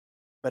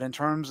 But in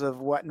terms of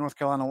what North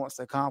Carolina wants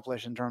to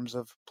accomplish in terms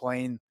of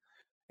playing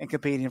and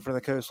competing for the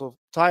Coastal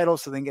title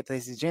so they can get to the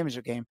ACC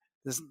championship game,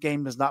 this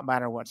game does not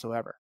matter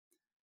whatsoever.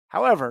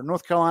 However,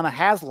 North Carolina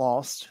has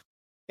lost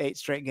 8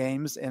 straight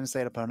games in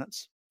state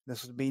opponents.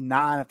 This would be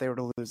 9 if they were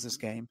to lose this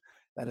game.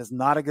 That is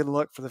not a good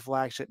look for the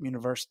flagship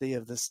university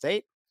of this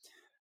state.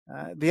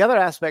 The other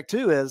aspect,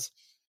 too, is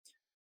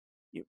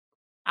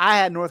I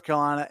had North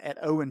Carolina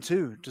at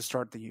 0-2 to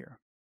start the year.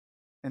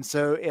 And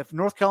so if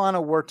North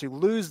Carolina were to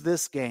lose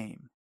this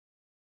game,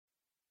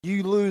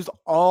 you lose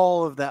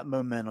all of that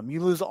momentum.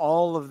 You lose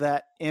all of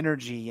that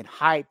energy and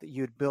hype that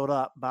you had built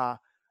up by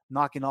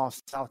knocking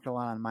off South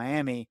Carolina and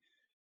Miami,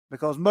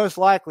 because most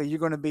likely you're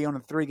going to be on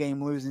a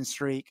 3-game losing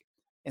streak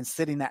and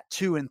sitting at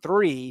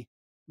 2-3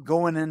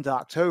 going into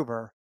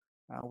October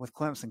with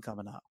Clemson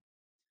coming up.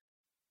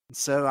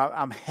 So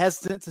I'm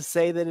hesitant to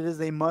say that it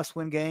is a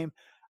must-win game.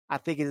 I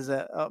think it is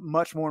a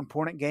much more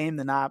important game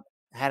than I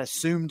had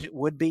assumed it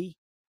would be,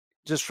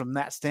 just from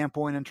that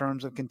standpoint in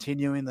terms of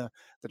continuing the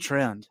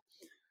trend.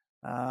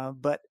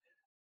 But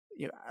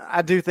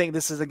I do think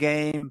this is a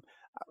game.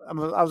 I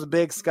was a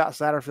big Scott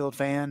Satterfield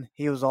fan.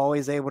 He was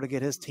always able to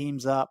get his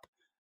teams up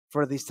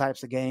for these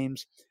types of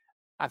games.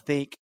 I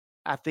think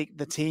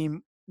the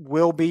team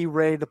will be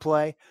ready to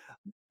play.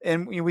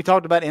 And we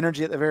talked about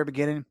energy at the very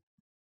beginning.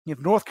 If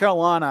North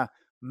Carolina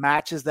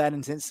matches that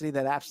intensity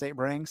that App State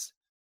brings,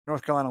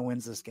 North Carolina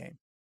wins this game.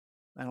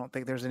 I don't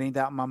think there's any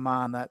doubt in my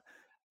mind that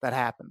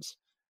happens.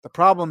 The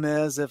problem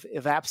is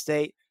if App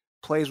State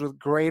plays with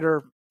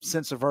greater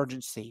sense of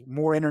urgency,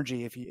 more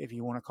energy, if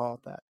you want to call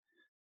it that,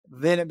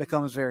 then it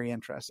becomes very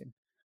interesting.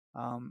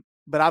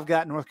 But I've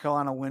got North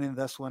Carolina winning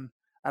this one.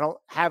 I don't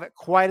have it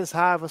quite as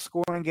high of a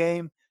scoring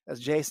game as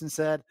Jason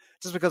said,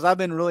 just because I've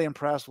been really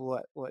impressed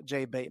with what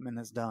Jay Bateman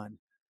has done.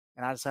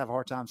 And I just have a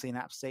hard time seeing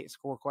App State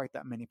score quite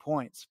that many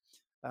points.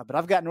 But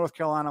I've got North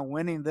Carolina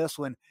winning this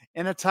one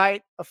in a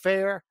tight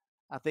affair.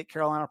 I think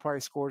Carolina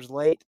probably scores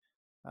late,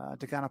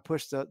 to kind of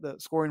push the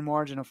scoring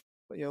margin a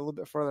little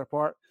bit further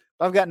apart.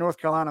 But I've got North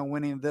Carolina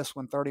winning this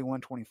one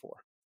 31-24.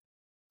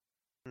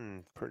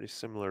 Pretty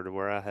similar to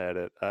where I had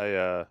it.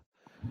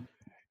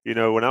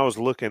 When I was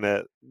looking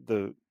at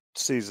the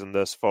season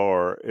thus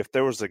far, if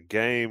there was a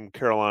game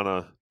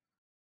Carolina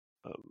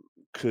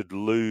could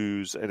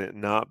lose and it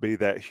not be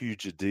that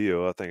huge a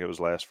deal, I think it was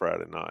last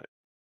Friday night.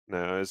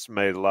 Now, it's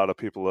made a lot of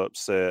people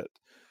upset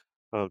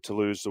to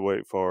lose to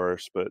Wake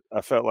Forest, but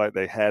I felt like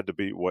they had to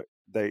beat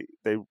they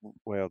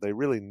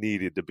really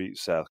needed to beat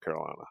South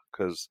Carolina,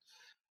 because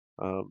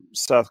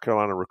South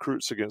Carolina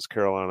recruits against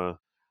Carolina.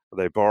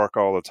 They bark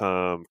all the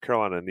time.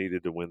 Carolina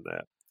needed to win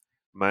that.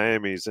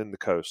 Miami's in the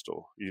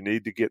Coastal. You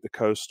need to get the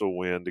Coastal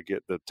win to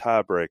get the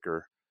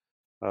tiebreaker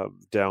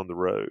down the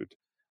road.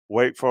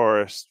 Wake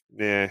Forest,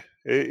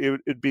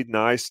 it'd be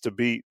nice to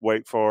beat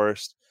Wake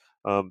Forest.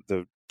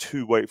 The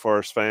two Wake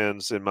Forest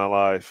fans in my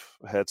life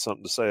had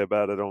something to say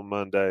about it on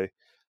Monday.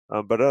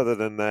 But other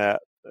than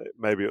that,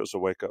 maybe it was a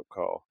wake-up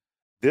call.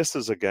 This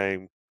is a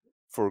game,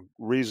 for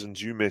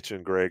reasons you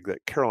mentioned, Greg,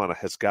 that Carolina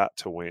has got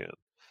to win.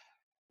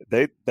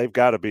 They've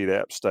got to beat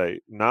App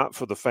State, not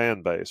for the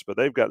fan base, but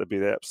they've got to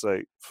beat App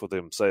State for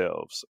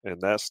themselves. And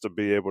that's to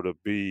be able to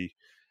be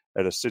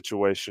at a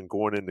situation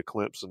going into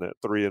Clemson at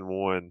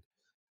 3-1,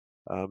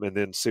 and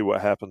then see what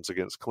happens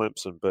against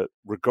Clemson. But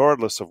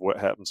regardless of what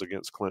happens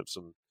against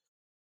Clemson,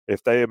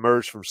 if they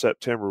emerge from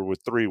September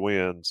with 3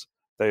 wins,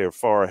 they are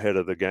far ahead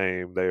of the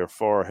game. They are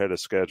far ahead of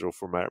schedule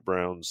for Matt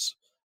Brown's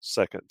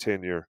second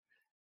tenure.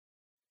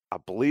 I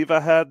believe I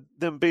had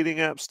them beating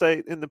App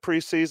State in the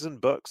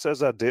preseason. Buck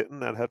says I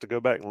didn't. I'd have to go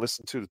back and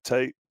listen to the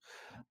tape.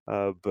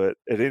 But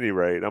at any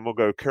rate, I'm going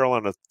to go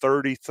Carolina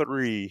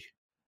 33,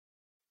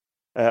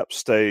 App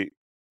State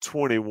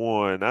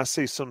 21. I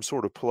see some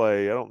sort of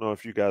play. I don't know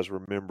if you guys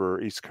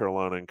remember East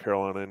Carolina and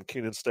Carolina in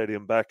Kenan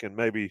Stadium back in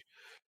maybe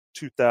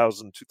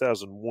 2000,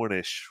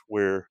 2001-ish,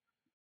 where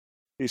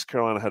East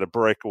Carolina had a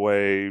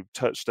breakaway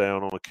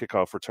touchdown on a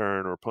kickoff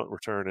return or a punt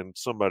return, and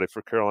somebody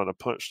for Carolina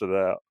punched it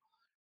out.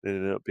 It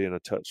ended up being a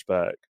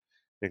touchback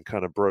and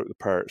kind of broke the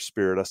Pirate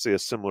spirit. I see a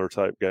similar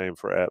type game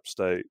for App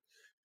State.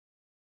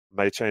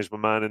 May change my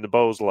mind in the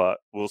Bowls lot.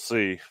 We'll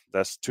see.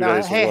 That's 2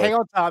 days away. Hang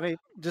on, Tommy.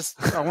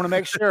 I want to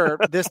make sure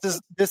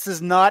this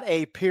is not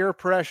a peer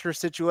pressure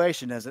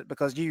situation, is it?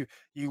 Because you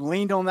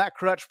leaned on that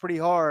crutch pretty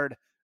hard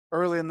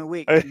early in the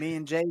week. Me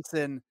and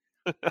Jason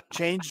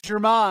changed your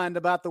mind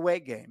about the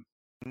Wake game.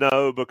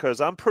 No, because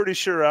I'm pretty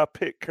sure I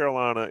picked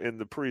Carolina in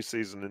the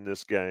preseason in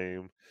this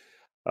game.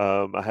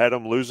 I had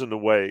them losing to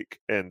Wake,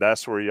 and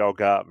that's where y'all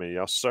got me.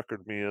 Y'all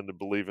suckered me into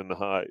believing the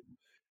hype,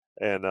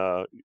 and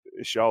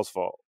it's y'all's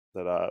fault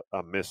that I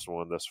missed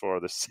one thus far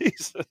this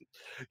season.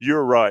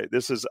 You're right.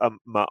 This is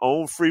my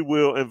own free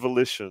will and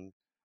volition.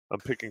 I'm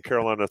picking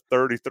Carolina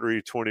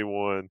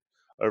 33-21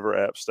 over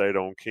App State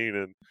on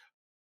Kenan.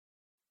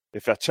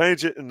 If I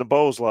change it in the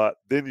Bowls lot,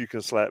 then you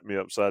can slap me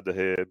upside the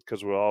head,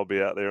 because we'll all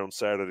be out there on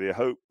Saturday. I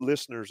hope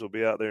listeners will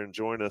be out there and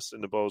join us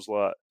in the Bowls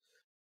lot.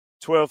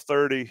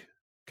 12:30.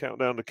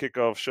 Countdown to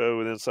kickoff show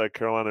with Inside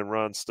Carolina and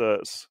Ron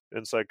Stutz.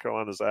 Inside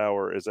Carolina's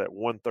hour is at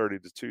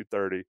 1:30 to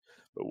 2:30,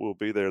 but we'll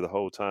be there the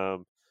whole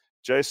time.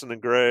 Jason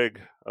and Greg,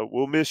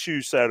 we'll miss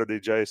you Saturday,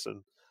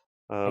 Jason.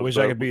 I wish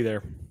I could be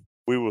there.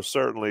 We will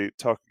certainly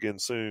talk again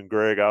soon.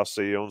 Greg, I'll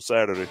see you on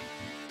Saturday.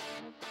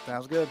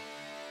 Sounds good.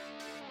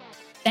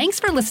 Thanks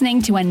for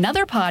listening to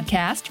another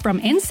podcast from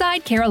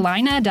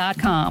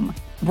InsideCarolina.com.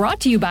 Brought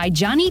to you by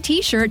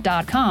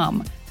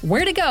JohnnyT-shirt.com.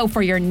 Where to go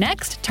for your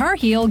next Tar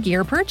Heel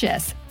gear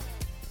purchase.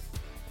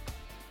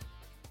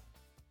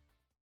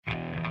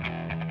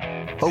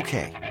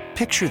 Okay,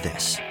 picture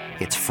this.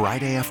 It's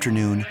Friday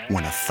afternoon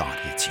when a thought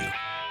hits you.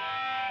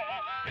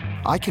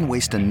 I can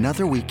waste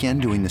another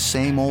weekend doing the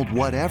same old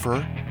whatever,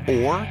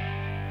 or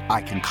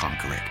I can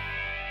conquer it.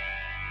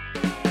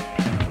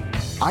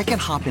 I can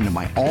hop into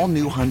my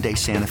all-new Hyundai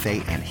Santa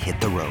Fe and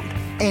hit the road.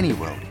 Any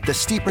road. The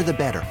steeper, the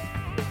better.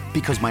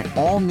 Because my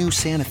all-new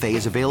Santa Fe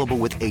is available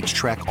with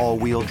H-Track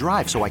all-wheel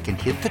drive, so I can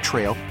hit the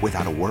trail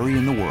without a worry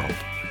in the world.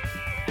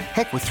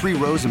 Heck, with 3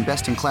 rows and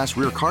best-in-class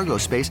rear cargo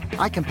space,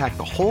 I can pack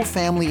the whole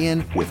family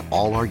in with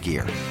all our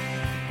gear.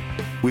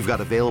 We've got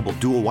available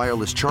dual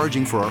wireless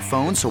charging for our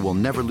phones, so we'll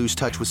never lose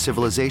touch with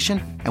civilization,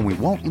 and we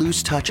won't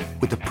lose touch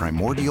with the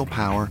primordial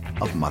power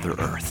of Mother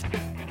Earth.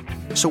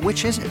 So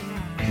which is it?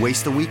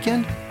 Waste the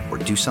weekend or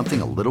do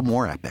something a little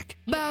more epic?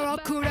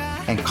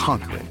 And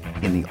conquer it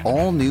in the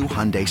all-new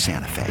Hyundai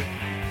Santa Fe.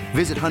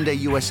 Visit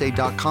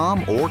HyundaiUSA.com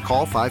or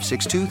call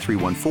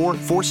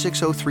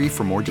 562-314-4603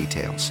 for more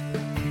details.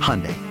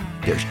 Hyundai,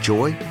 there's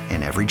joy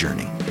in every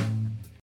journey.